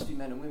 We must be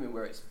men and women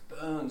where it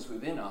burns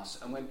within us.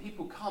 And when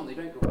people come, they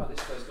don't go, wow,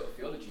 this guy's got a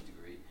theology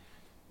degree,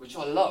 which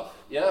I love.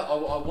 Yeah, I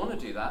want to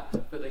do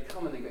that. But they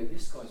come and they go,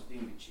 this guy's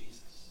been with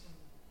Jesus.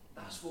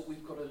 That's what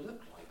we've got to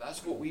look like.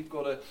 That's what we've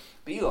got to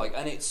be like.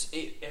 And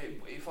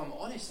if I'm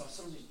honest, I'm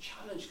sometimes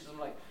challenged because I'm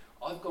like,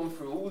 I've gone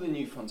through all the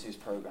New Frontiers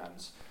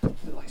programs.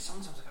 But like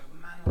sometimes I go,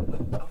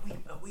 man,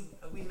 are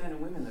we men and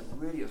women that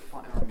really are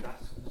fighting our own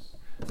battles?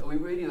 Are we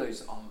really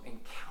those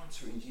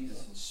encountering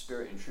Jesus in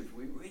spirit and truth? Are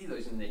we really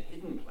those in the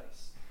hidden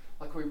place?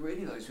 Like, are we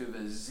really those with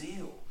a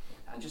zeal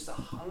and just a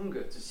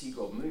hunger to see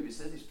God move? Is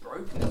there this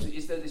brokenness?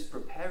 Is there this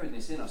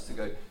preparedness in us to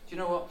go, do you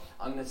know what?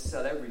 I'm going to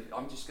sell everything.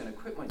 I'm just going to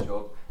quit my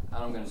job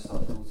and I'm going to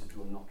start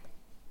door-to-door knocking.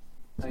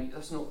 Now,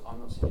 I'm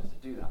not saying you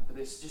have to do that, but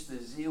there's just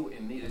a zeal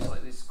in me. There's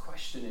like this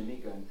question in me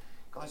going,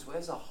 guys,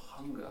 where's our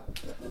hunger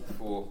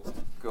for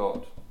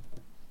God?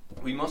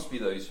 We must be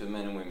those who are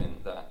men and women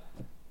that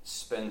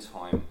spend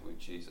time with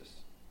Jesus.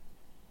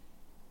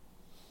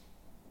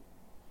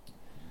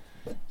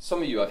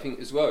 Some of you, I think,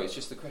 as well, it's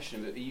just the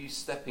question of, are you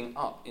stepping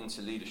up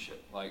into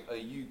leadership? Like, are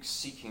you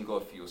seeking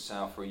God for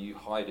yourself, or are you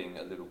hiding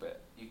a little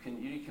bit? You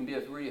can be a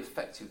really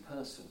effective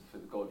person for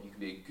God. You can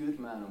be a good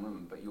man and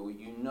woman, but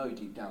you know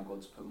deep down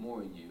God's put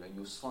more in you, and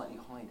you're slightly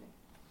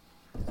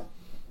hiding.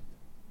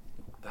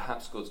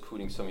 Perhaps God's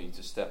calling some of you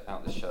to step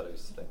out the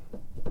shadows today.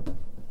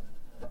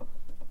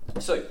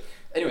 So,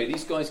 anyway,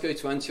 these guys go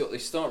to Antioch, they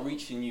start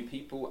reaching new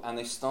people, and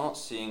they start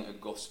seeing a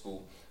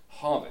gospel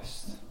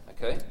harvest.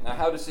 Okay, now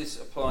how does this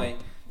apply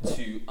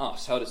to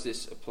us? How does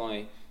this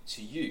apply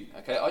to you?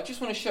 Okay, I just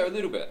want to share a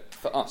little bit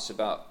for us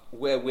about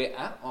where we're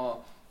at our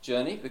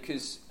journey,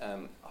 because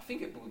I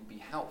think it would be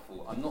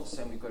helpful. I'm not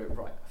saying we've got it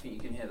right. I think you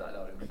can hear that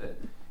loud and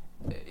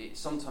clear.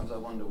 Sometimes I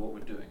wonder what we're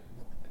doing.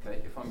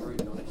 Okay, if I'm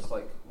brutally honest,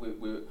 like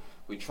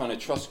we're trying to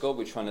trust God,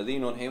 we're trying to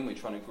lean on Him, we're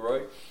trying to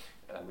grow.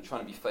 We're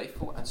trying to be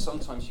faithful, and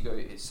sometimes you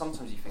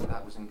think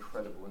that was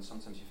incredible, and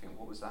sometimes you think,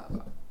 what was that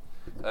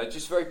about?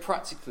 Just very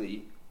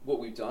practically, what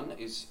we've done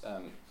is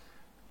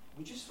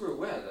we just were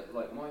aware that,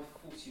 like, my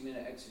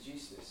 40-minute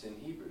exegesis in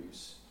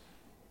Hebrews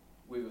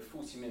with a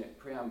 40-minute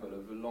preamble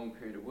of a long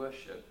period of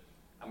worship,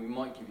 and we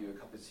might give you a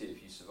cup of tea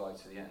if you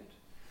survive to the end,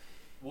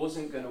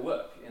 wasn't going to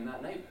work in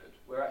that neighbourhood,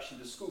 where actually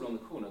the school on the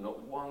corner, not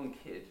one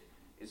kid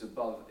is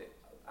above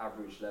the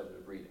average level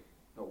of reading.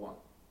 Not one.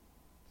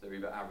 They're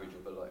either average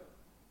or below.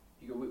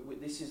 You go,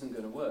 this isn't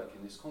going to work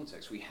in this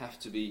context. We have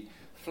to be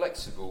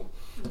flexible.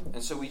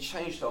 And so we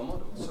changed our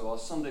model. So our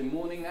Sunday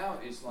morning now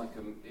is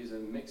a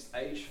mixed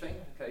age thing.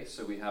 Okay,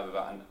 so we have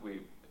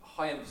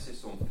high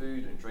emphasis on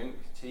food and drink,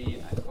 tea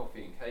and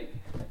coffee and cake.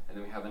 And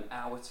then we have an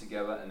hour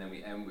together, and then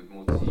we end with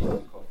more tea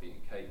and coffee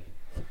and cake.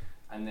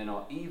 And then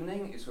our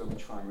evening is where we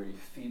try and really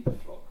feed the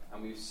flock.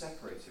 And we've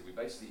separated. We've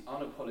basically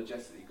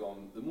unapologetically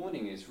gone, the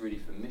morning is really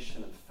for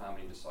mission and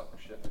family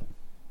discipleship.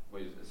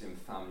 as in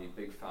family,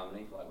 big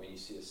family, like when you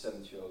see a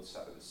 70-year-old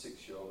sat with a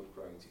 6-year-old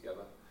growing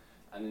together.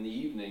 And in the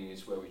evening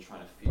is where we're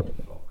trying to feed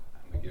the flock,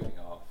 and we're giving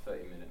our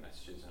 30-minute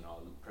messages and our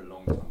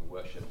prolonged time of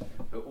worship.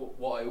 But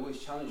what I always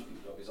challenge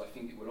people of is I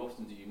think it would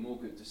often do you more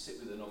good to sit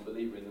with a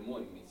non-believer in the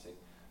morning meeting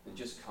than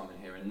just come and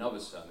hear another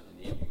sermon in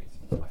the evening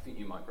meeting. I think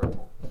you might grow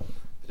more.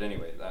 But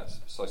anyway, that's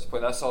besides the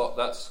point.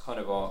 That's kind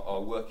of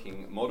our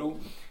working model.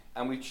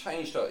 And we've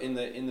changed in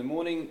the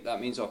morning. That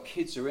means our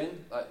kids are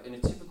in. In a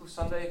typical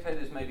Sunday, okay,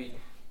 there's maybe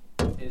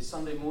in a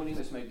Sunday morning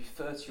there's maybe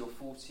 30 or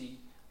 40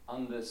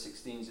 under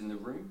 16s in the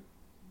room.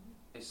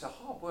 It's a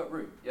hard work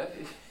room, yeah.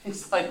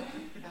 It's like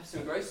have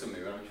some grace on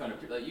me when I'm trying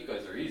to. Like, you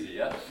guys are easy,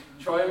 yeah.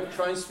 Try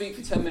and speak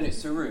for 10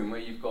 minutes to a room where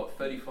you've got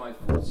 35,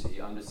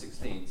 40 under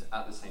 16s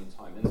at the same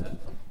time in there.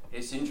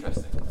 It's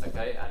interesting,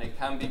 okay, and it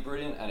can be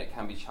brilliant and it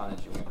can be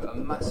challenging. We put a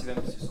massive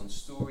emphasis on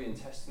story and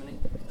testimony.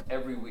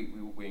 Every week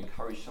we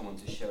encourage someone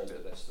to share a bit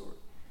of their story.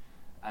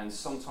 And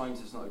sometimes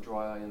there's not a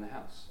dry eye in the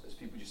house, as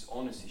people just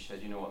honestly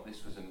shared, you know what,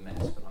 this was a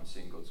mess, but I'm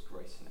seeing God's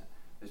grace in it.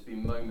 There's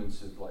been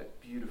moments of like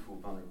beautiful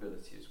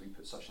vulnerability as we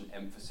put such an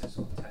emphasis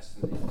on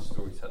testimony and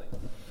storytelling.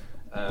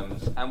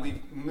 And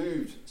we've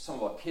moved some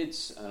of our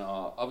kids and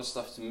our other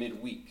stuff to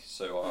midweek.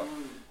 So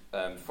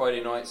our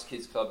Friday nights,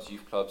 kids clubs,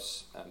 youth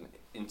clubs,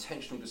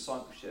 intentional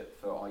discipleship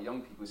for our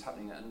young people is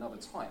happening at another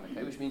time,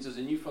 okay? Which means as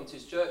a New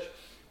Frontiers Church,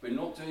 we're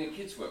not doing a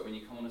kids' work when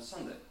you come on a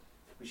Sunday,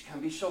 which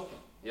can be shocking,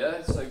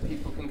 yeah? So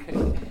people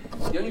can...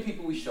 The only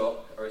people we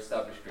shock are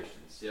established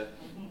Christians, yeah?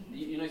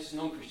 You notice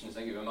non-Christians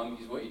don't give a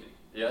monkeys what you do,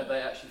 yeah?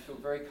 They actually feel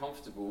very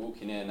comfortable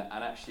walking in,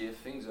 and actually if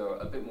things are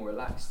a bit more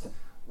relaxed,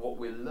 what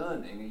we're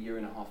learning a year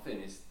and a half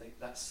in is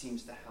that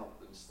seems to help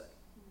them stay.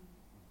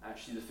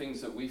 Actually, the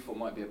things that we thought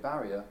might be a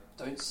barrier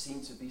don't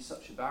seem to be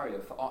such a barrier.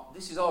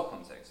 This is our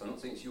context. I'm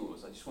not saying it's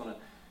yours. I just want to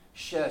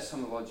share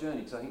some of our journey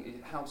because I think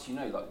it helps you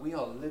know, like, we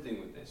are living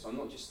with this. I'm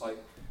not just like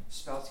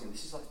spouting.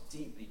 This is like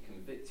deeply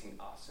convicting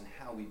us and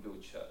how we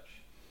build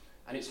church.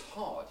 And it's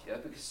hard, yeah,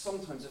 because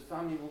sometimes a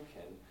family walk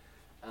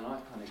in and I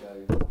kind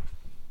of go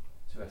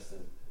to Esther,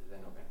 they're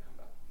not going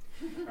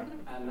to come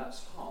back. And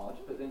that's hard,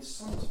 but then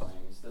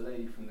sometimes the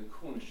lady from the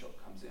corner shop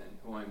comes in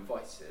who I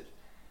invited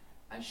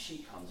and she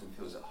comes and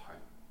feels at home.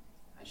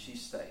 And she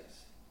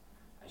stays.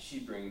 And she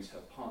brings her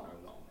partner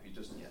along who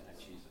doesn't yet know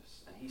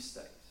Jesus. And he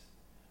stays.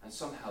 And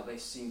somehow they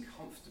seem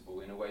comfortable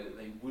in a way that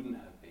they wouldn't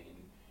have been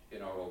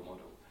in our old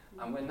model.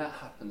 And when that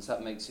happens,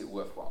 that makes it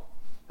worthwhile.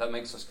 That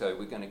makes us go,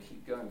 we're going to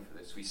keep going for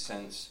this. We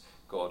sense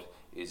God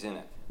is in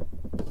it.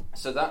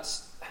 So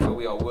that's how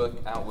we are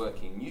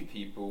outworking new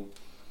people,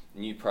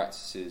 new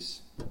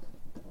practices,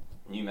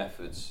 new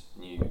methods,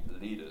 new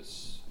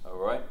leaders. All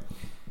right?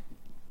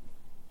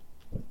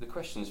 The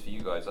questions for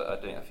you guys, I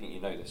think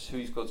you know this.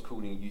 Who's God's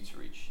calling you to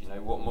reach? You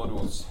know, what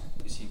models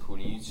is he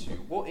calling you to?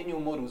 What in your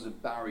models are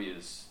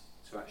barriers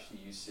to actually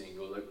you seeing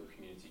your local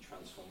community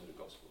transform with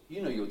the gospel?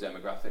 You know your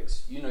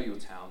demographics, you know your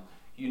town,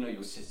 you know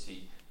your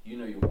city, you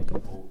know your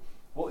people.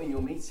 What in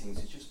your meetings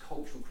is just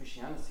cultural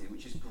Christianity,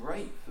 which is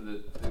great for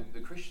the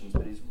Christians,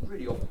 but is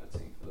really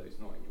off-putting for those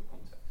not in your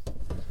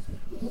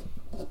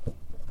context.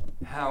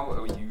 How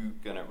are you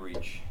going to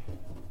reach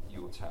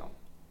your town?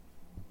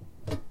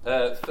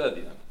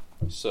 Thirdly then.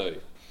 So,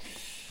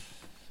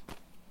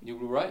 you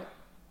all right?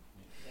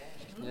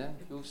 Yeah?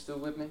 You all still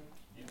with me?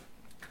 Yeah.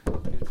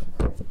 Good.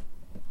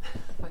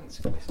 Thanks,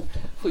 guys. I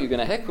thought you were going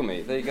to heckle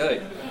me. There you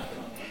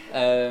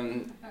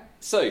go.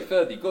 So,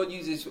 thirdly, God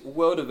uses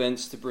world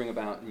events to bring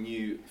about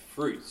new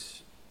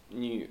fruit.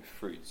 New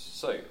fruits.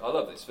 So, I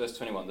love this. Verse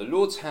 21. The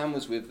Lord's hand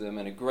was with them,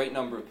 and a great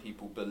number of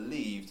people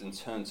believed and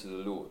turned to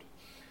the Lord.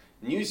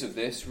 News of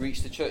this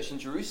reached the church in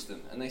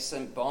Jerusalem, and they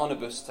sent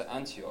Barnabas to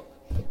Antioch.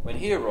 When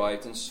he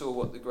arrived and saw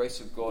what the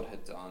grace of God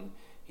had done,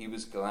 he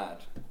was glad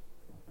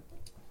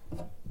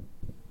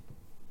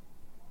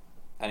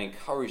and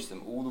encouraged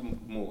them all the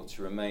more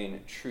to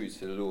remain true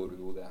to the Lord with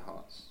all their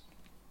hearts.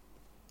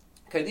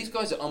 Okay, these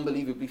guys are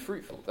unbelievably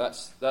fruitful.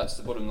 That's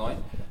the bottom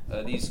line.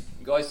 These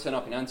guys turn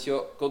up in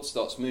Antioch. God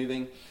starts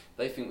moving.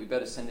 They think we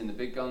better send in the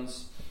big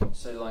guns.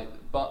 So, like,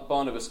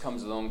 Barnabas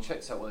comes along,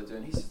 checks out what they're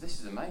doing. He says, this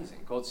is amazing.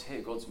 God's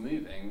here. God's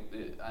moving.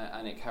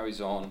 And it carries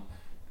on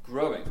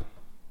growing.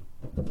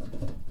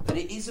 But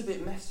it is a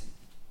bit messy.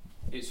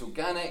 It's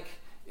organic.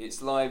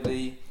 It's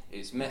lively.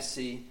 It's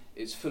messy.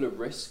 It's full of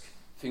risk.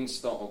 Things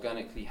start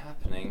organically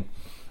happening.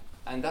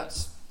 And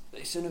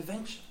it's an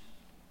adventure.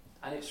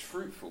 And it's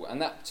fruitful. And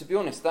that, to be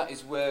honest, that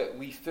is where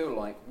we feel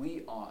like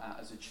we are at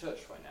as a church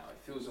right now. It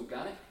feels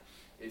organic.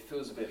 It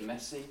feels a bit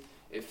messy.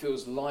 It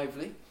feels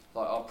lively.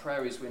 Like, our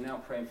prayer is we're now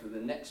praying for the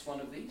next one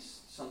of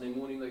these Sunday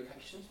morning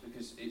locations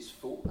because it's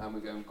full. And we're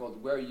going,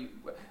 God, where are you?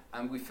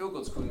 And we feel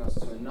God's calling us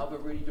to another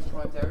really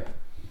deprived area,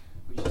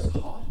 which is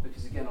hard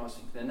because, again, I was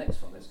thinking the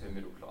next one, let's go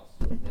middle class.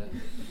 Yeah.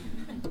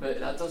 But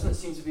that doesn't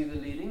seem to be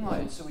the leading light.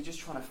 And so we're just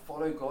trying to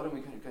follow God and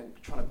we're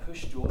trying to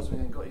push doors. And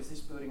we're going, God, is this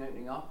building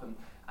opening up?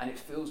 And it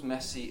feels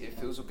messy, it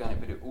feels organic,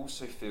 but it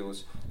also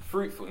feels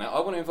fruitful. Now, I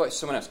want to invite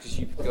someone else because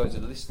you guys are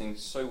listening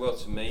so well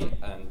to me,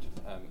 and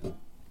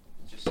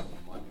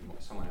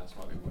someone else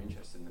might be more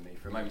interested than me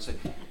for a moment. So,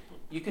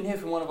 you can hear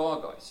from one of our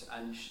guys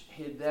and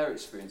hear their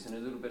experience and a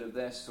little bit of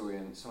their story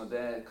and some of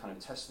their kind of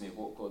testimony of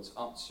what God's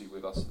up to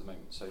with us at the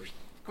moment. So can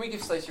we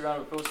give Stacey a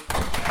round of applause?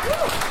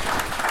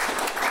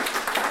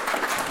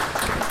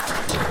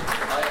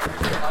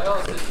 I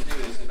asked her to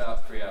do this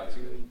about 3 hours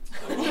ago.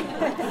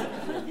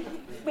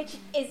 Which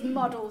is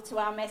model to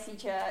our messy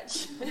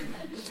church.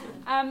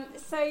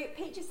 So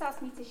Pete just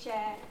asked me to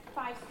share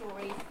 5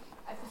 stories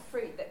of the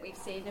fruit that we've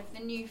seen, of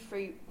the new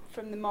fruit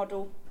from the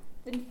model,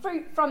 the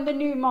fruit from the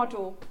new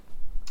model.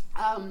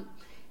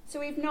 So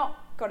we've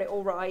not got it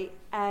all right.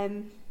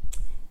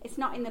 It's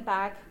not in the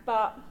bag,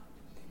 but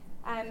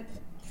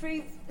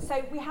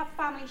so we have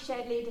family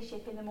shared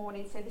leadership in the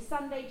morning. So the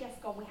Sunday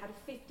just gone, we had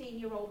a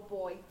 15-year-old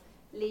boy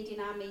leading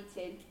our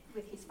meeting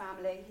with his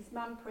family. His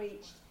mum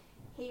preached,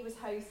 he was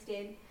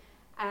hosting,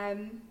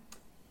 and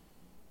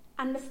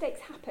mistakes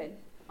happen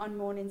on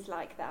mornings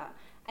like that.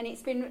 And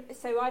it's been,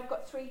 so I've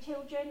got 3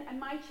 children, and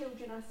my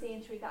children are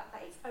seeing through that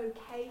it's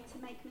okay to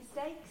make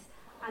mistakes,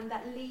 and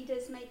that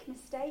leaders make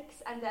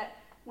mistakes, and that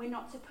we're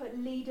not to put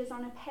leaders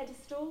on a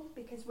pedestal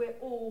because we're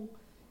all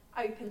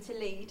open to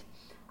lead.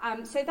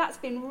 So that's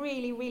been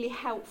really, really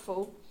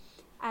helpful.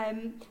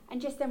 And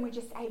just then we're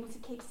just able to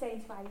keep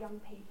saying to our young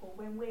people,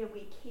 when we're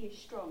weak, he is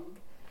strong.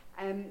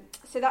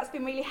 So that's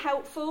been really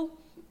helpful.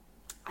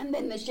 And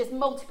then there's just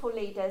multiple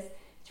leaders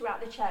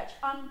throughout the church,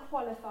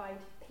 unqualified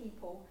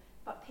people,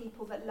 but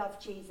people that love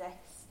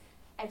Jesus.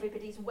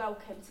 Everybody's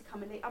welcome to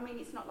come and lead. I mean,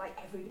 it's not like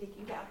everybody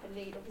can get up and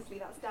lead. Obviously,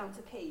 that's down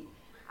to Pete.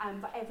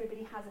 But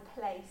everybody has a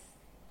place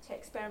to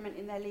experiment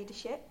in their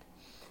leadership.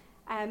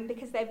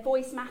 Because their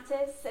voice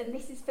matters. And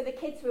this is for the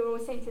kids. We're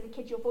always saying to the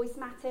kids, your voice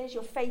matters.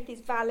 Your faith is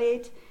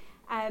valid.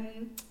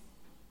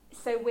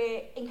 So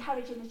we're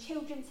encouraging the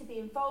children to be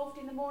involved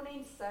in the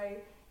morning. So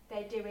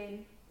they're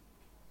doing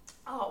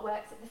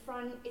artworks at the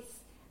front.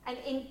 And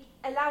in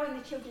allowing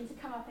the children to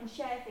come up and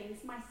share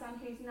things. My son,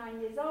 who's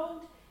 9 years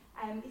old,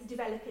 is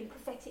developing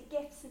prophetic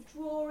gifts of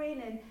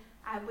drawing,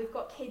 and we've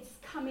got kids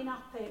coming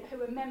up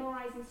who are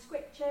memorising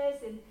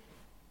scriptures, and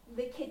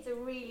the kids are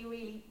really,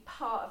 really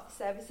part of the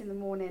service in the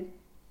morning.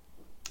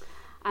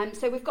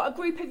 So we've got a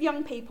group of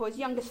young people, as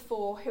young as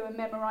 4, who are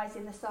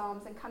memorising the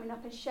Psalms and coming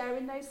up and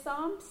sharing those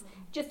Psalms,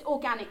 just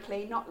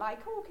organically, not like,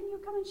 oh, can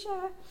you come and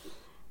share?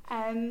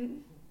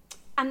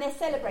 And they're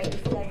celebrated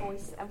for their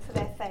voice and for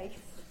their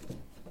faith.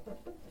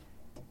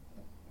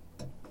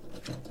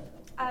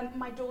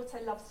 My daughter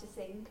loves to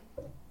sing,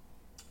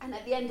 and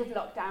at the end of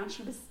lockdown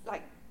she was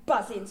like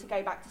buzzing to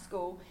go back to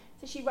school,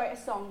 so she wrote a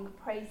song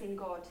praising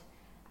God,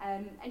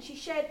 and she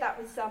shared that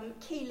with some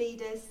key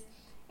leaders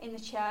in the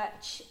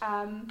church.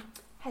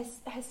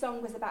 Her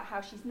song was about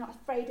how she's not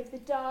afraid of the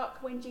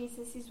dark when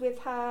Jesus is with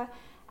her,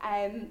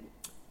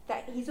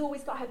 that he's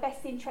always got her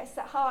best interests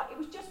at heart. It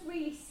was just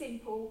really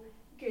simple,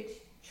 good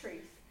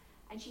truth.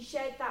 And she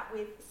shared that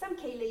with some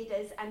key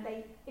leaders, and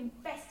they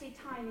invested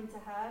time into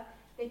her.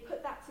 They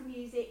put that to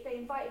music. They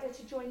invited her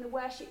to join the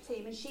worship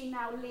team, and she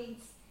now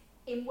leads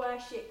in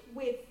worship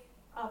with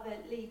other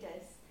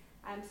leaders.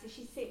 So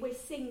we're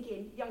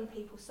singing young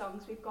people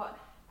songs. We've got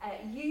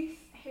youth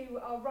who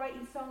are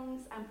writing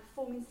songs and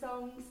performing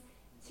songs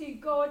to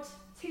God,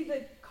 to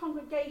the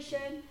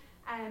congregation,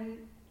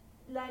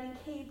 learning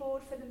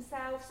keyboard for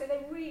themselves. So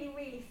they really,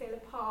 really feel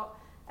a part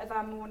of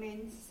our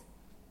mornings.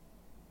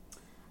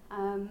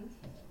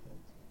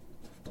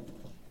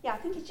 I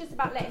think it's just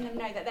about letting them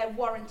know that they're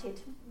warranted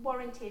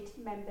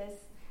members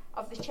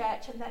of the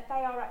church, and that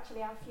they are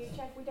actually our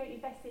future. If we don't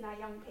invest in our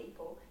young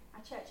people,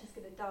 our church is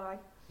going to die.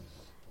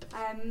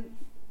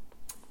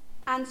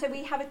 And so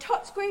we have a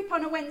TOTS group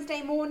on a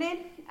Wednesday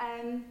morning.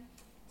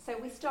 So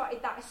we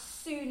started that as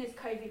soon as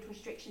COVID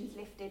restrictions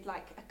lifted,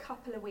 like a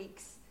couple of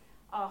weeks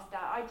after.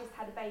 I just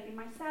had a baby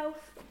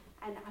myself,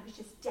 and I was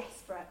just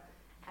desperate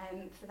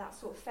for that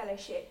sort of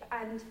fellowship.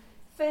 And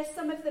for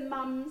some of the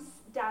mums,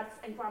 dads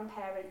and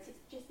grandparents,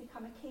 it's just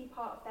become a key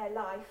part of their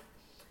life.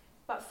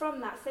 But from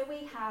that, so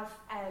we have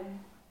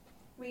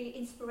really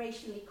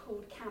inspirationally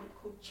called camp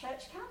called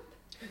Church Camp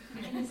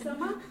in the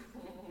summer.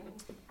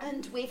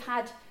 And we've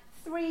had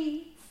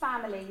 3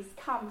 families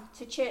come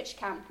to Church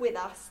Camp with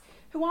us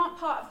who aren't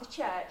part of the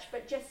church,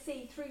 but just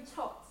see through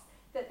TOTS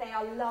that they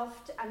are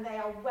loved and they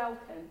are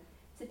welcome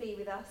to be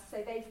with us.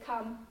 So they've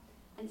come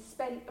and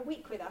spent a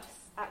week with us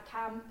at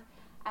camp.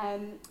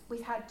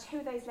 We've had 2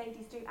 of those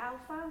ladies do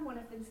Alpha. One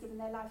of them's given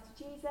their life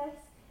to Jesus,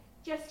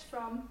 just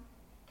from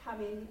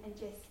coming and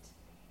just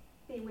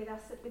being with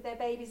us with their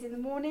babies in the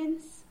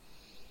mornings.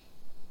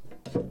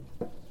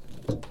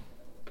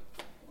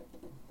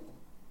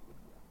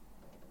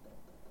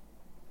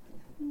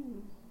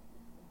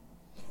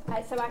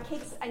 So our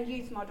kids and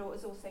youth model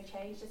has also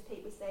changed, as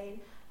Pete was saying.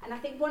 And I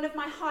think one of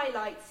my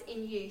highlights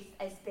in youth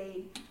has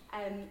been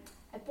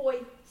a boy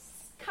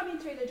coming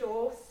through the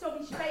door,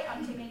 stopping straight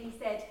up to me, and he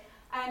said,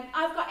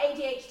 I've got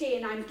ADHD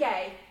and I'm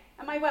gay.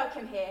 Am I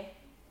welcome here?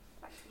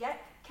 Like, yep,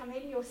 come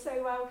in, you're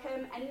so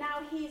welcome. And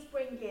now he's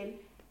bringing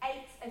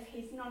 8 of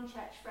his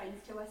non-church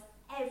friends to us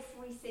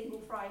every single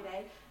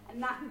Friday.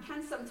 And that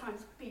can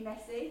sometimes be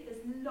messy.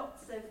 There's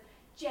lots of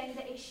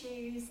gender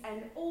issues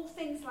and all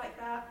things like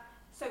that.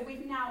 So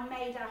we've now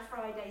made our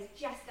Fridays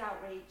just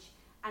outreach,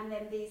 and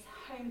then these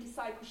home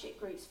discipleship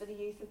groups for the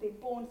youth have been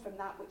born from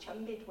that, which are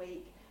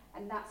midweek,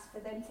 and that's for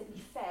them to be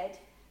fed,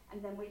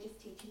 and then we're just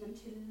teaching them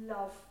to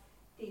love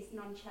these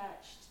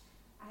non-churched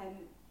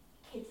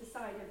kids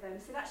aside of them.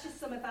 So that's just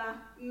some of our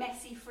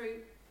messy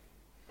fruit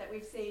that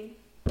we've seen.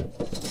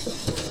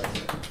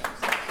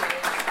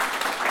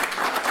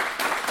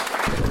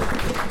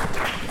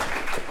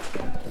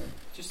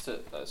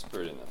 That's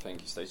brilliant,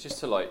 thank you, Stacey. Just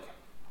to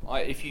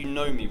if you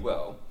know me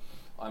well,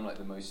 I'm like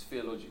the most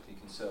theologically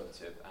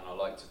conservative, and I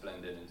like to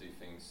blend in and do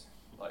things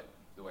like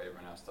the way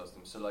everyone else does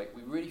them. So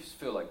we really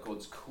feel like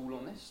God's cool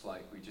on this.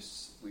 We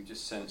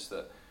just sense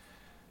that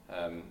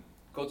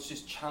God's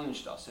just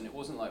challenged us, and it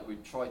wasn't like we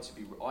tried to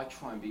be. I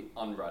try and be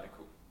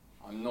unradical.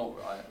 I'm not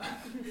right.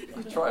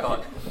 I try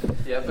hard.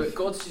 Yeah, but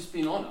God's just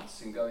been on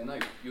us and going, no,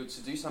 you're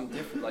to do something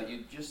different.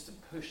 You're just to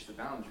push the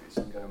boundaries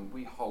and go,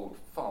 we hold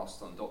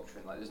fast on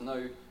doctrine. There's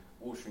no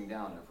watering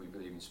down if we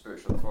believe in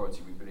spiritual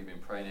authority. We believe in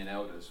praying in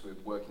elders. We're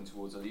working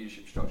towards a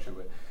leadership structure.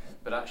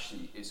 But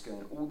actually, it's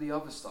going, all the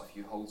other stuff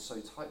you hold so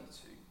tightly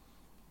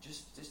to,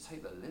 just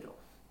take the lid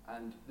off.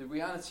 And the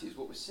reality is,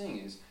 what we're seeing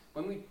is,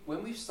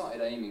 when we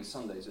started aiming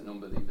Sundays at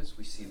non-believers,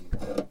 we see them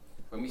come.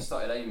 When we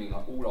started aiming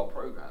all our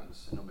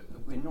programs,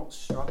 we're not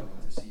struggling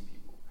to see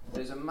people.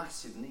 There's a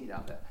massive need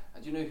out there.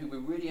 And do you know who we're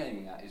really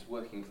aiming at is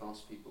working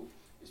class people,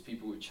 is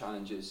people with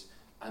challenges,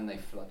 and they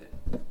flood it.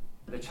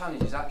 The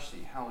challenge is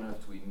actually, how on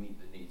earth do we meet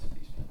the needs of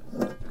these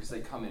people? Because they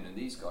come in, and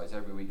these guys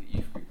every week at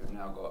youth group have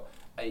now got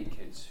 8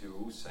 kids who are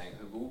all saying,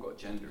 who've all got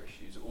gender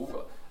issues,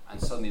 and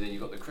suddenly then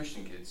you've got the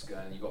Christian kids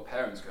going, and you've got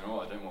parents going,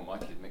 I don't want my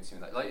kid mixing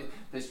with that.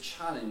 There's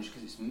challenge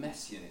because it's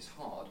messy and it's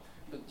hard.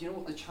 But do you know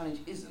what the challenge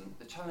isn't?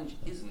 The challenge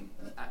isn't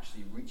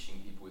actually reaching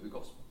people with the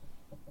gospel.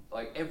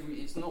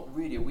 It's not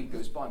really a week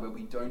goes by where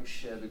we don't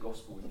share the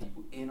gospel with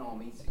people in our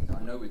meetings.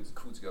 I know it's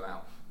cool to go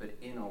out, but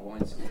in our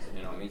wine schools and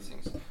in our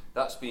meetings.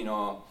 That's been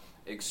our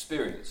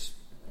experience.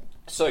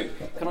 So,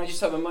 can I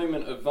just have a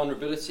moment of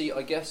vulnerability,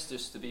 I guess,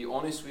 just to be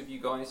honest with you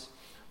guys?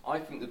 I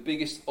think the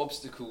biggest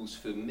obstacles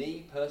for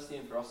me personally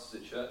and for us as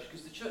a church,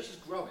 because the church is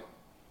growing.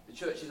 The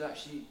church is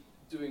actually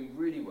doing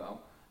really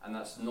well. And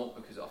that's not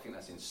because I think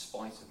that's in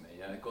spite of me.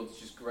 God's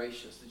just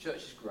gracious. The church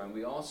is growing.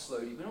 We're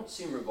not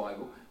seeing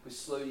revival. We're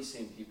slowly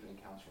seeing people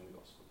encountering the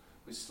gospel.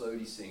 We're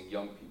slowly seeing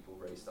young people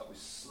raised up.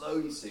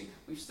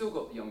 We've still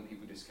got the young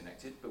people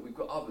disconnected, but we've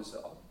got others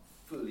that are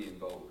fully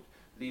involved,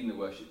 leading the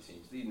worship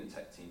teams, leading the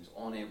tech teams,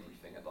 on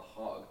everything, at the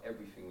heart of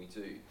everything we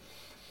do.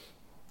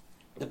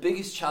 The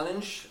biggest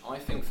challenge, I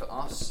think, for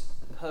us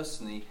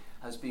personally,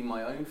 has been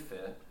my own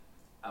fear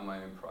and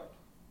my own pride.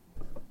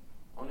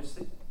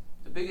 Honestly.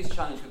 The biggest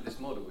challenge with this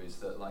model is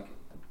that,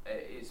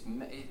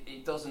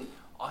 it doesn't.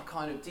 I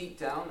kind of deep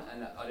down,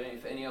 and I don't know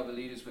if any other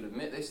leaders would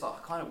admit this. I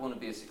kind of want to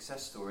be a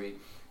success story,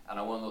 and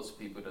I want lots of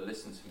people to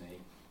listen to me,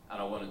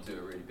 and I want to do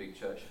a really big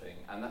church thing,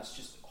 and that's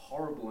just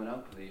horrible and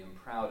ugly and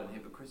proud and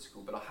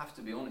hypocritical. But I have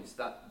to be honest.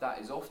 That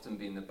has often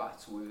been the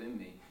battle within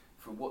me.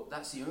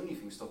 That's the only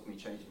thing stopping me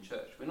changing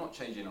church. We're not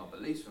changing our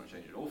beliefs. We're not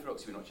changing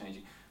orthodoxy. We're not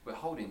changing. We're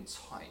holding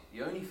tight.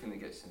 The only thing that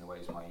gets in the way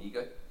is my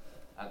ego,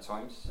 at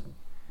times.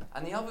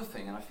 And the other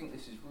thing, and I think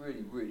this is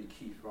really, really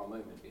key for our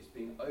moment, is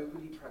being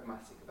overly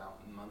pragmatic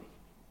about money.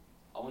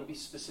 I want to be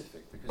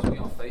specific because we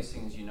are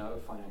facing, as you know, a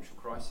financial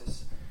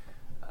crisis.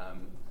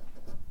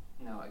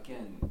 Now,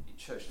 again,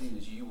 church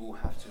leaders, you will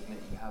have to admit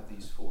you have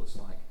these thoughts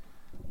like,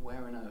 where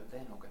on earth,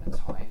 they're not going to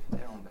tithe,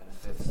 they're on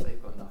benefits,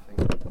 they've got nothing.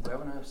 Where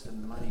on earth is the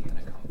money going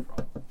to come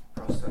from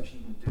for us to actually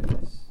even do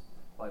this?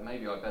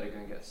 Maybe I better go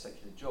and get a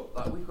secular job.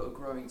 We've got a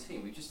growing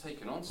team. We've just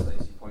taken on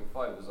Stacey, Point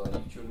 5 as our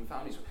youth, children,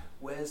 families.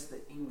 Where's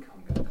the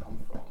income going to come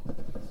from?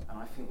 And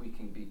I think we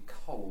can be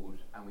cold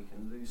and we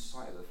can lose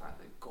sight of the fact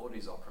that God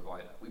is our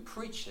provider. We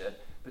preach it,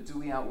 but do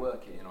we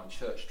outwork it in our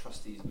church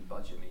trustees and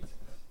budget meetings?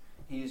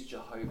 He is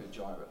Jehovah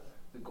Jireh,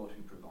 the God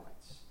who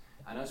provides.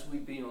 And as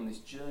we've been on this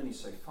journey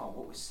so far,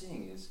 what we're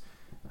seeing is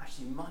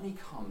actually money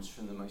comes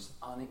from the most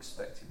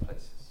unexpected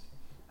places.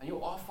 And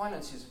our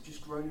finances have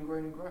just grown and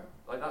grown and grown.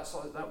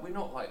 We're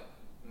not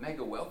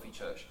mega wealthy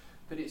church,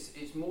 but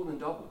it's more than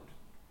doubled.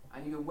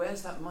 And you go,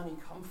 where's that money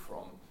come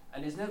from?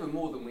 And there's never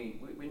more than we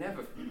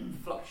never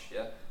flush,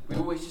 yeah? We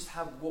always just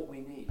have what we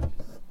need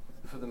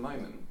for the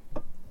moment.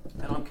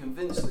 And I'm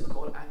convinced that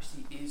God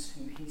actually is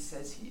who he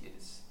says he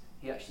is.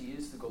 He actually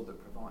is the God that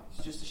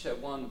provides. Just to share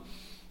one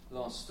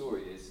last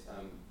story is,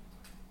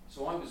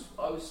 so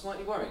I was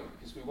slightly worrying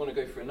because we want to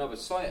go for another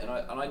site, and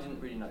I didn't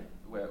really know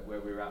where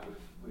we were at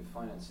with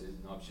finances, and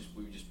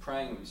we were just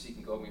praying and we were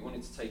seeking God. And we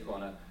wanted to take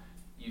on a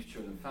youth,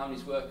 children, and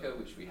families worker,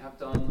 which we have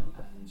done,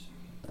 and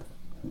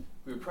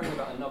we were praying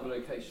about another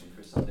location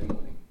for a Sunday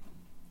morning.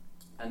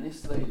 And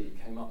this lady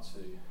came up to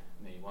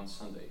me one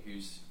Sunday,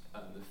 who's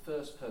the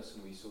first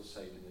person we saw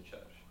saved in the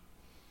church,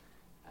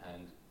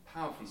 and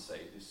powerfully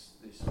saved.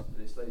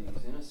 This lady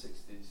is in her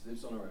 60s,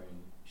 lives on her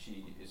own.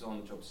 She is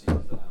on job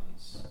seekers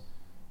allowance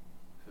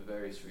for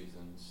various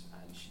reasons,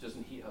 and she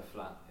doesn't heat her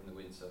flat in the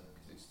winter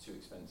because it's too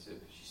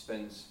expensive. She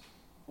spends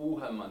all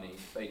her money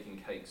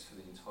baking cakes for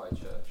the entire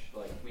church.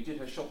 Like, we did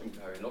her shopping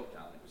for her in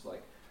lockdown. It was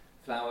like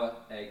flour,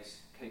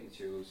 eggs, cake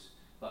materials.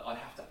 Like, I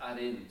have to add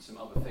in some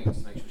other things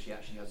to make sure she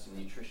actually has some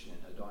nutrition in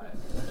her diet.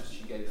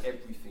 She gave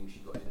everything she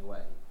got in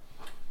away.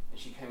 And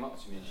she came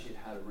up to me and she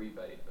had a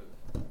rebate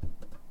of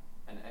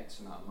an X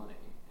amount of money.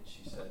 And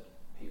she said,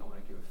 Pete, I want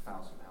to give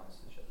 £1,000 to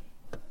the church.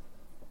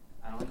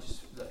 And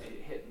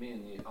it hit me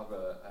and the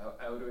other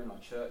elder in our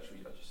church.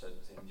 I just said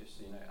to him, just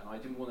so you know, and I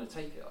didn't want to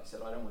take it. I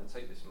said, I don't want to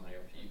take this money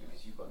off you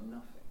because you've got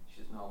nothing. She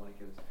said, no, I want to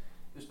give it.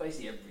 It was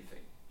basically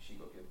everything she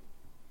got given.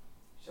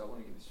 She said, I want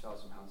to give this £1,000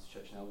 to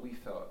church. Now, we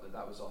felt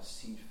that was our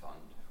seed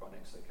fund for our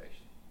next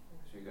location.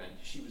 So we were going,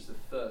 she was the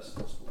first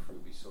gospel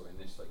fruit we saw in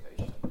this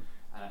location.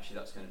 And actually,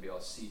 that's going to be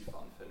our seed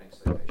fund for the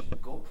next location.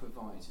 God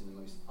provides in the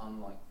most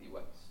unlikely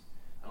ways.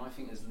 And I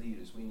think as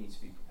leaders, we need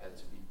to be prepared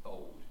to be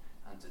bold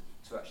and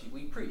to actually,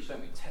 we preach,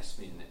 don't we? Test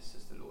me in this,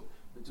 says the Lord.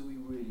 But do we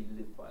really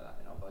live by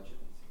that in our budget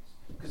meetings?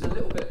 Because a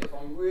little bit, if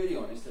I'm really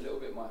honest, a little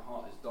bit my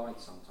heart has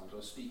died sometimes. I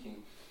was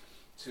speaking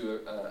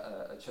to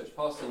a church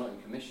pastor, not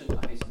in commission,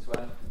 I hasten to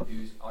add,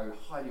 who I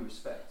highly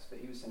respect, but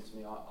he was saying to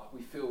me,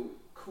 we feel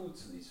called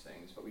to these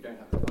things, but we don't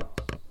have the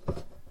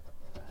funds.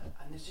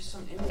 And there's just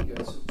something in me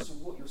going, so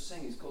what you're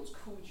saying is God's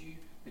called you,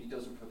 but he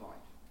doesn't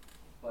provide.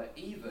 Like,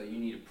 either you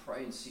need to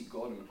pray and seek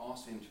God and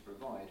ask for him to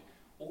provide,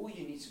 or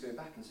you need to go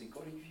back and say,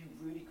 God, have you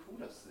really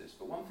called us to this?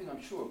 But one thing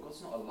I'm sure of,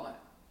 God's not a liar,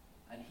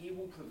 and he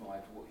will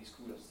provide for what he's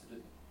called us to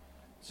do.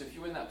 So if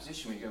you're in that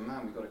position where you go,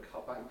 man, we've got to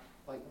cut back,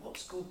 like,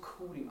 what's God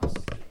calling us to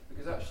do?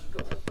 Because actually,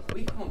 God,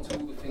 we can't do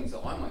all the things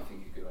that I might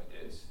think are good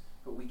ideas,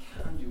 but we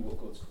can do what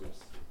God's called us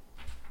to do.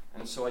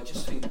 And so I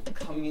just think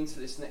coming into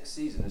this next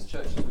season as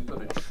churches, we've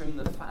got to trim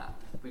the fat.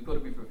 We've got to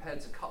be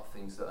prepared to cut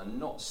things that are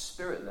not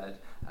spirit-led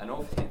and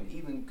of him,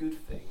 even good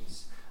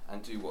things,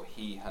 and do what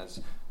he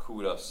has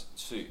called us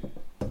to.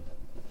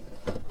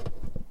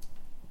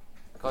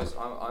 Guys,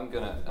 I'm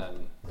going to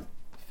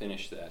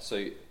finish there.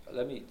 So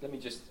let me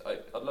just,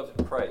 I'd love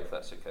to pray if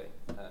that's okay.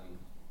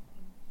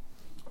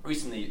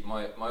 Recently,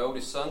 my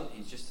oldest son,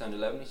 he's just turned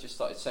 11, he's just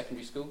started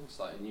secondary school. It's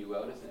like a new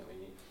world, isn't it?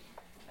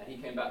 And he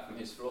came back from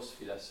his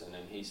philosophy lesson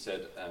and he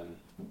said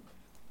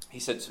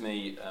to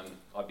me,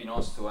 I've been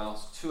asked to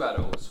ask two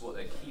adults what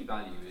their key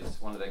value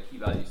is, one of their key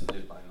values to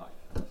live by in life.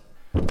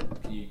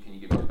 Can you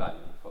give me a value?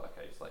 And I thought,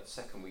 okay, it's like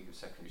second week of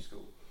secondary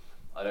school.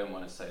 I don't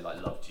want to say,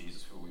 like, love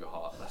Jesus with all your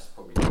heart. That's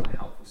probably not a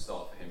helpful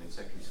start for him in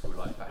secondary school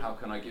life. But how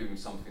can I give him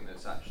something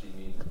that's actually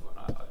meaningful?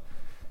 And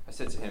I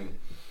said to him,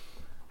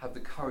 have the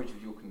courage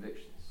of your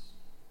convictions.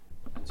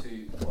 And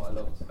two, what I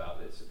loved about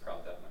this, a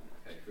proud dad moment,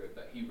 okay,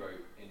 that he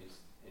wrote in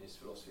his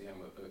philosophy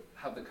homework book,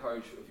 have the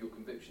courage of your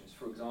convictions.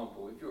 For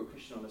example, if you're a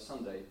Christian on a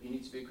Sunday, you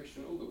need to be a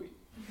Christian all the week.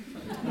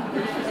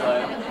 Which is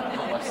like,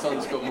 oh, my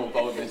son's got more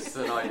boldness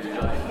than I do.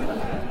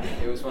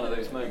 Like, it was one of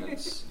those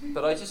moments.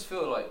 But I just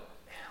feel like,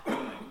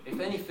 if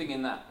anything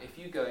in that, if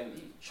you go and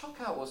chuck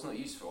out what's not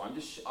useful, I'm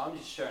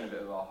just sharing a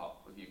bit of our heart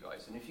with you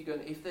guys. And if you go,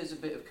 if there's a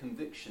bit of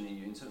conviction in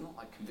you, and so not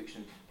like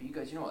conviction, but you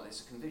go, you know what,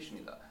 there's a conviction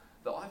in that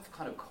I've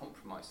kind of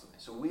compromised on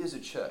this. So we as a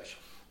church,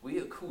 we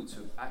are called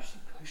to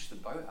actually push the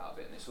boat out a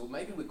bit in this, or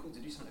maybe we're called to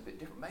do something a bit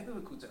different. Maybe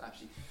we're called to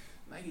actually,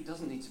 maybe it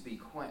doesn't need to be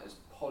quite as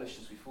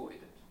polished as we thought it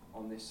did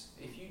on this.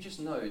 If you just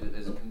know that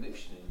there's a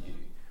conviction in you,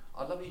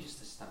 I'd love you just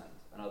to stand,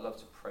 and I'd love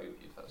to pray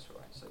with you if that's all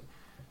right. So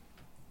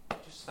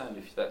just stand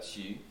if that's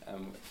you,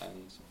 and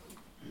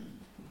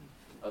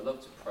I'd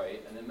love to pray,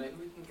 and then maybe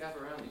we can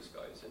gather around these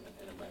guys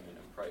in a moment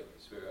and pray,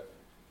 because we're a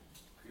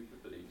group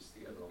of believers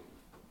together on.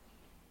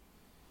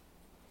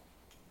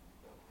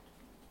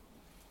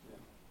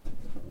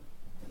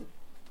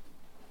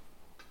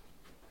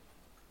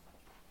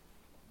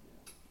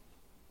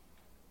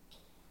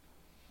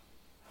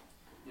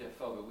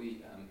 Father, we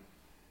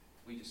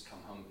just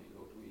come humbly,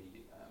 Lord.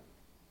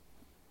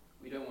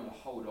 We don't want to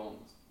hold on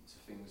to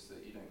things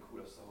that you don't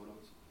call us to hold on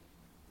to.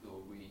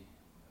 Lord,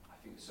 I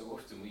think so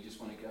often we just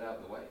want to get out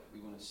of the way.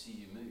 We want to see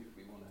you move.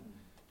 We want to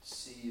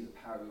see the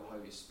power of your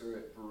Holy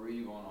Spirit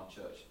breathe on our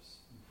churches.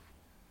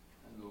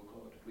 And Lord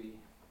God,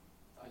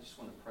 I just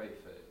want to pray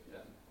for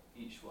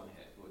each one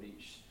here, Lord,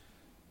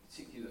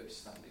 particularly those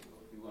standing,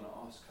 Lord. We want to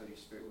ask, Holy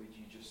Spirit, would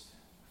you just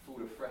fall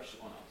afresh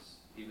on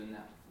us, even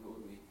now, Lord.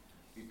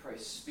 We pray,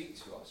 speak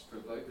to us,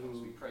 provoke us.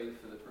 We pray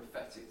for the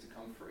prophetic to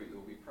come through.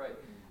 Lord, we pray,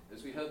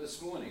 as we heard this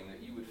morning,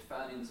 that you would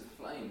fan into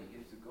flame the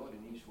gift of God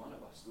in each one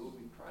of us. Lord,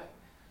 we pray.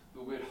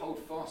 Lord, we'd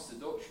hold fast to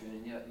doctrine,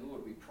 and yet,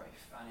 Lord, we pray,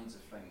 fan into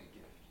flame the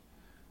gift.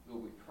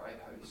 Lord, we pray,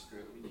 Holy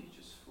Spirit, would you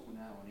just fall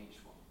now on each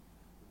one.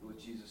 Lord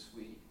Jesus,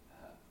 we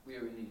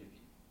are in need of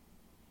you.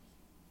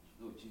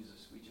 Lord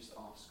Jesus, we just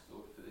ask,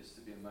 Lord, for this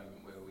to be a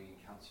moment where we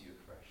encounter you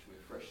afresh.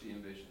 We're freshly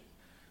envisioned.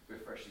 We're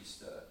freshly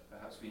stirred.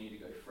 Perhaps we need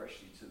to go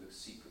freshly to the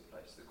secret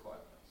place, the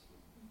quiet place.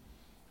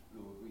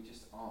 Lord, we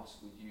just ask,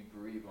 would you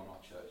breathe on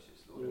our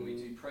churches, Lord? And we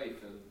do pray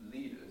for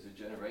leaders, a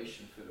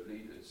generation full of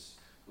leaders,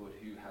 Lord,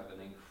 who have an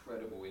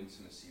incredible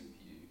intimacy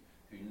with you,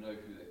 who know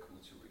who they're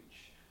called to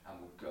reach, and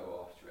will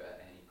go after it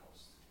at any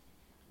cost.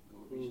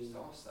 Lord, we just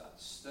ask that.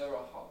 Stir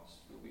our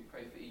hearts. Lord, we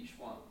pray for each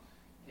one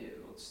here,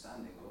 Lord,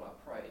 standing. Lord,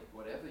 I pray,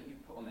 whatever you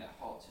put on their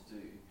heart to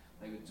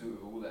They would do it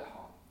with all their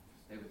heart.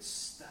 They would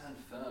stand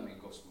firm in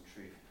gospel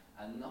truth,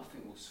 and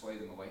nothing will sway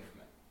them away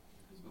from it.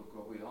 Lord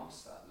God, we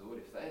ask that, Lord,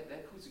 if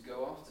they're called to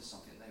go after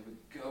something, they would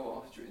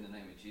go after it in the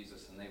name of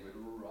Jesus, and they would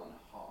run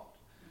hard,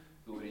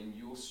 Lord, in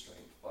your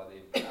strength, by the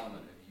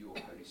empowerment of your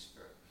Holy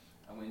Spirit.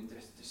 And when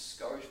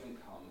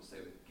discouragement comes, they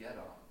would get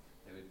up,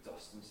 they would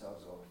dust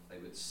themselves off, they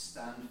would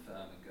stand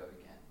firm and go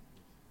again.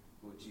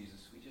 Lord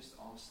Jesus, we just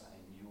ask that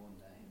in your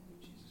name,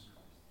 Lord Jesus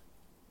Christ.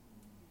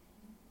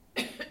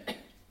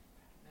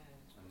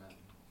 Amen.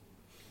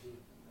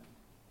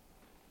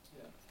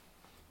 Yeah.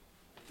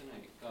 I don't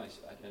know,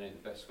 guys, I don't know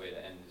the best way to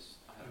end this.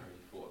 I haven't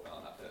really thought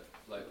about that, but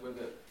like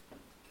whether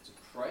to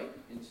pray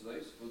into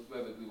those, or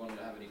whether we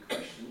wanted to have any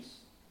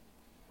questions.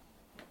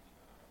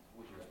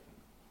 What do you reckon?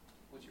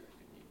 What do you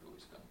reckon? You've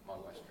always got. My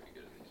wife's pretty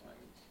good at these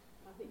moments.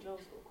 I think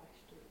Joel's got a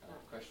question.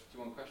 Question? Do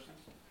you want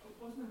questions? I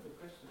wasn't having a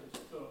question, I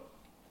just thought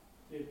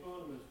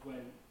Barnabas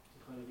went to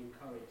kind of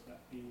encourage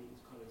that thing that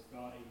was kind of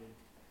starting, and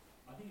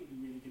I think it'd be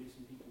really good if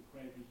some people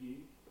pray for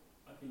you.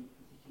 I think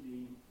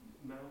particularly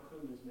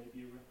Malcolm as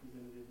maybe a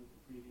representative of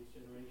the previous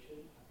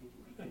generation. I think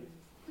it'd be good.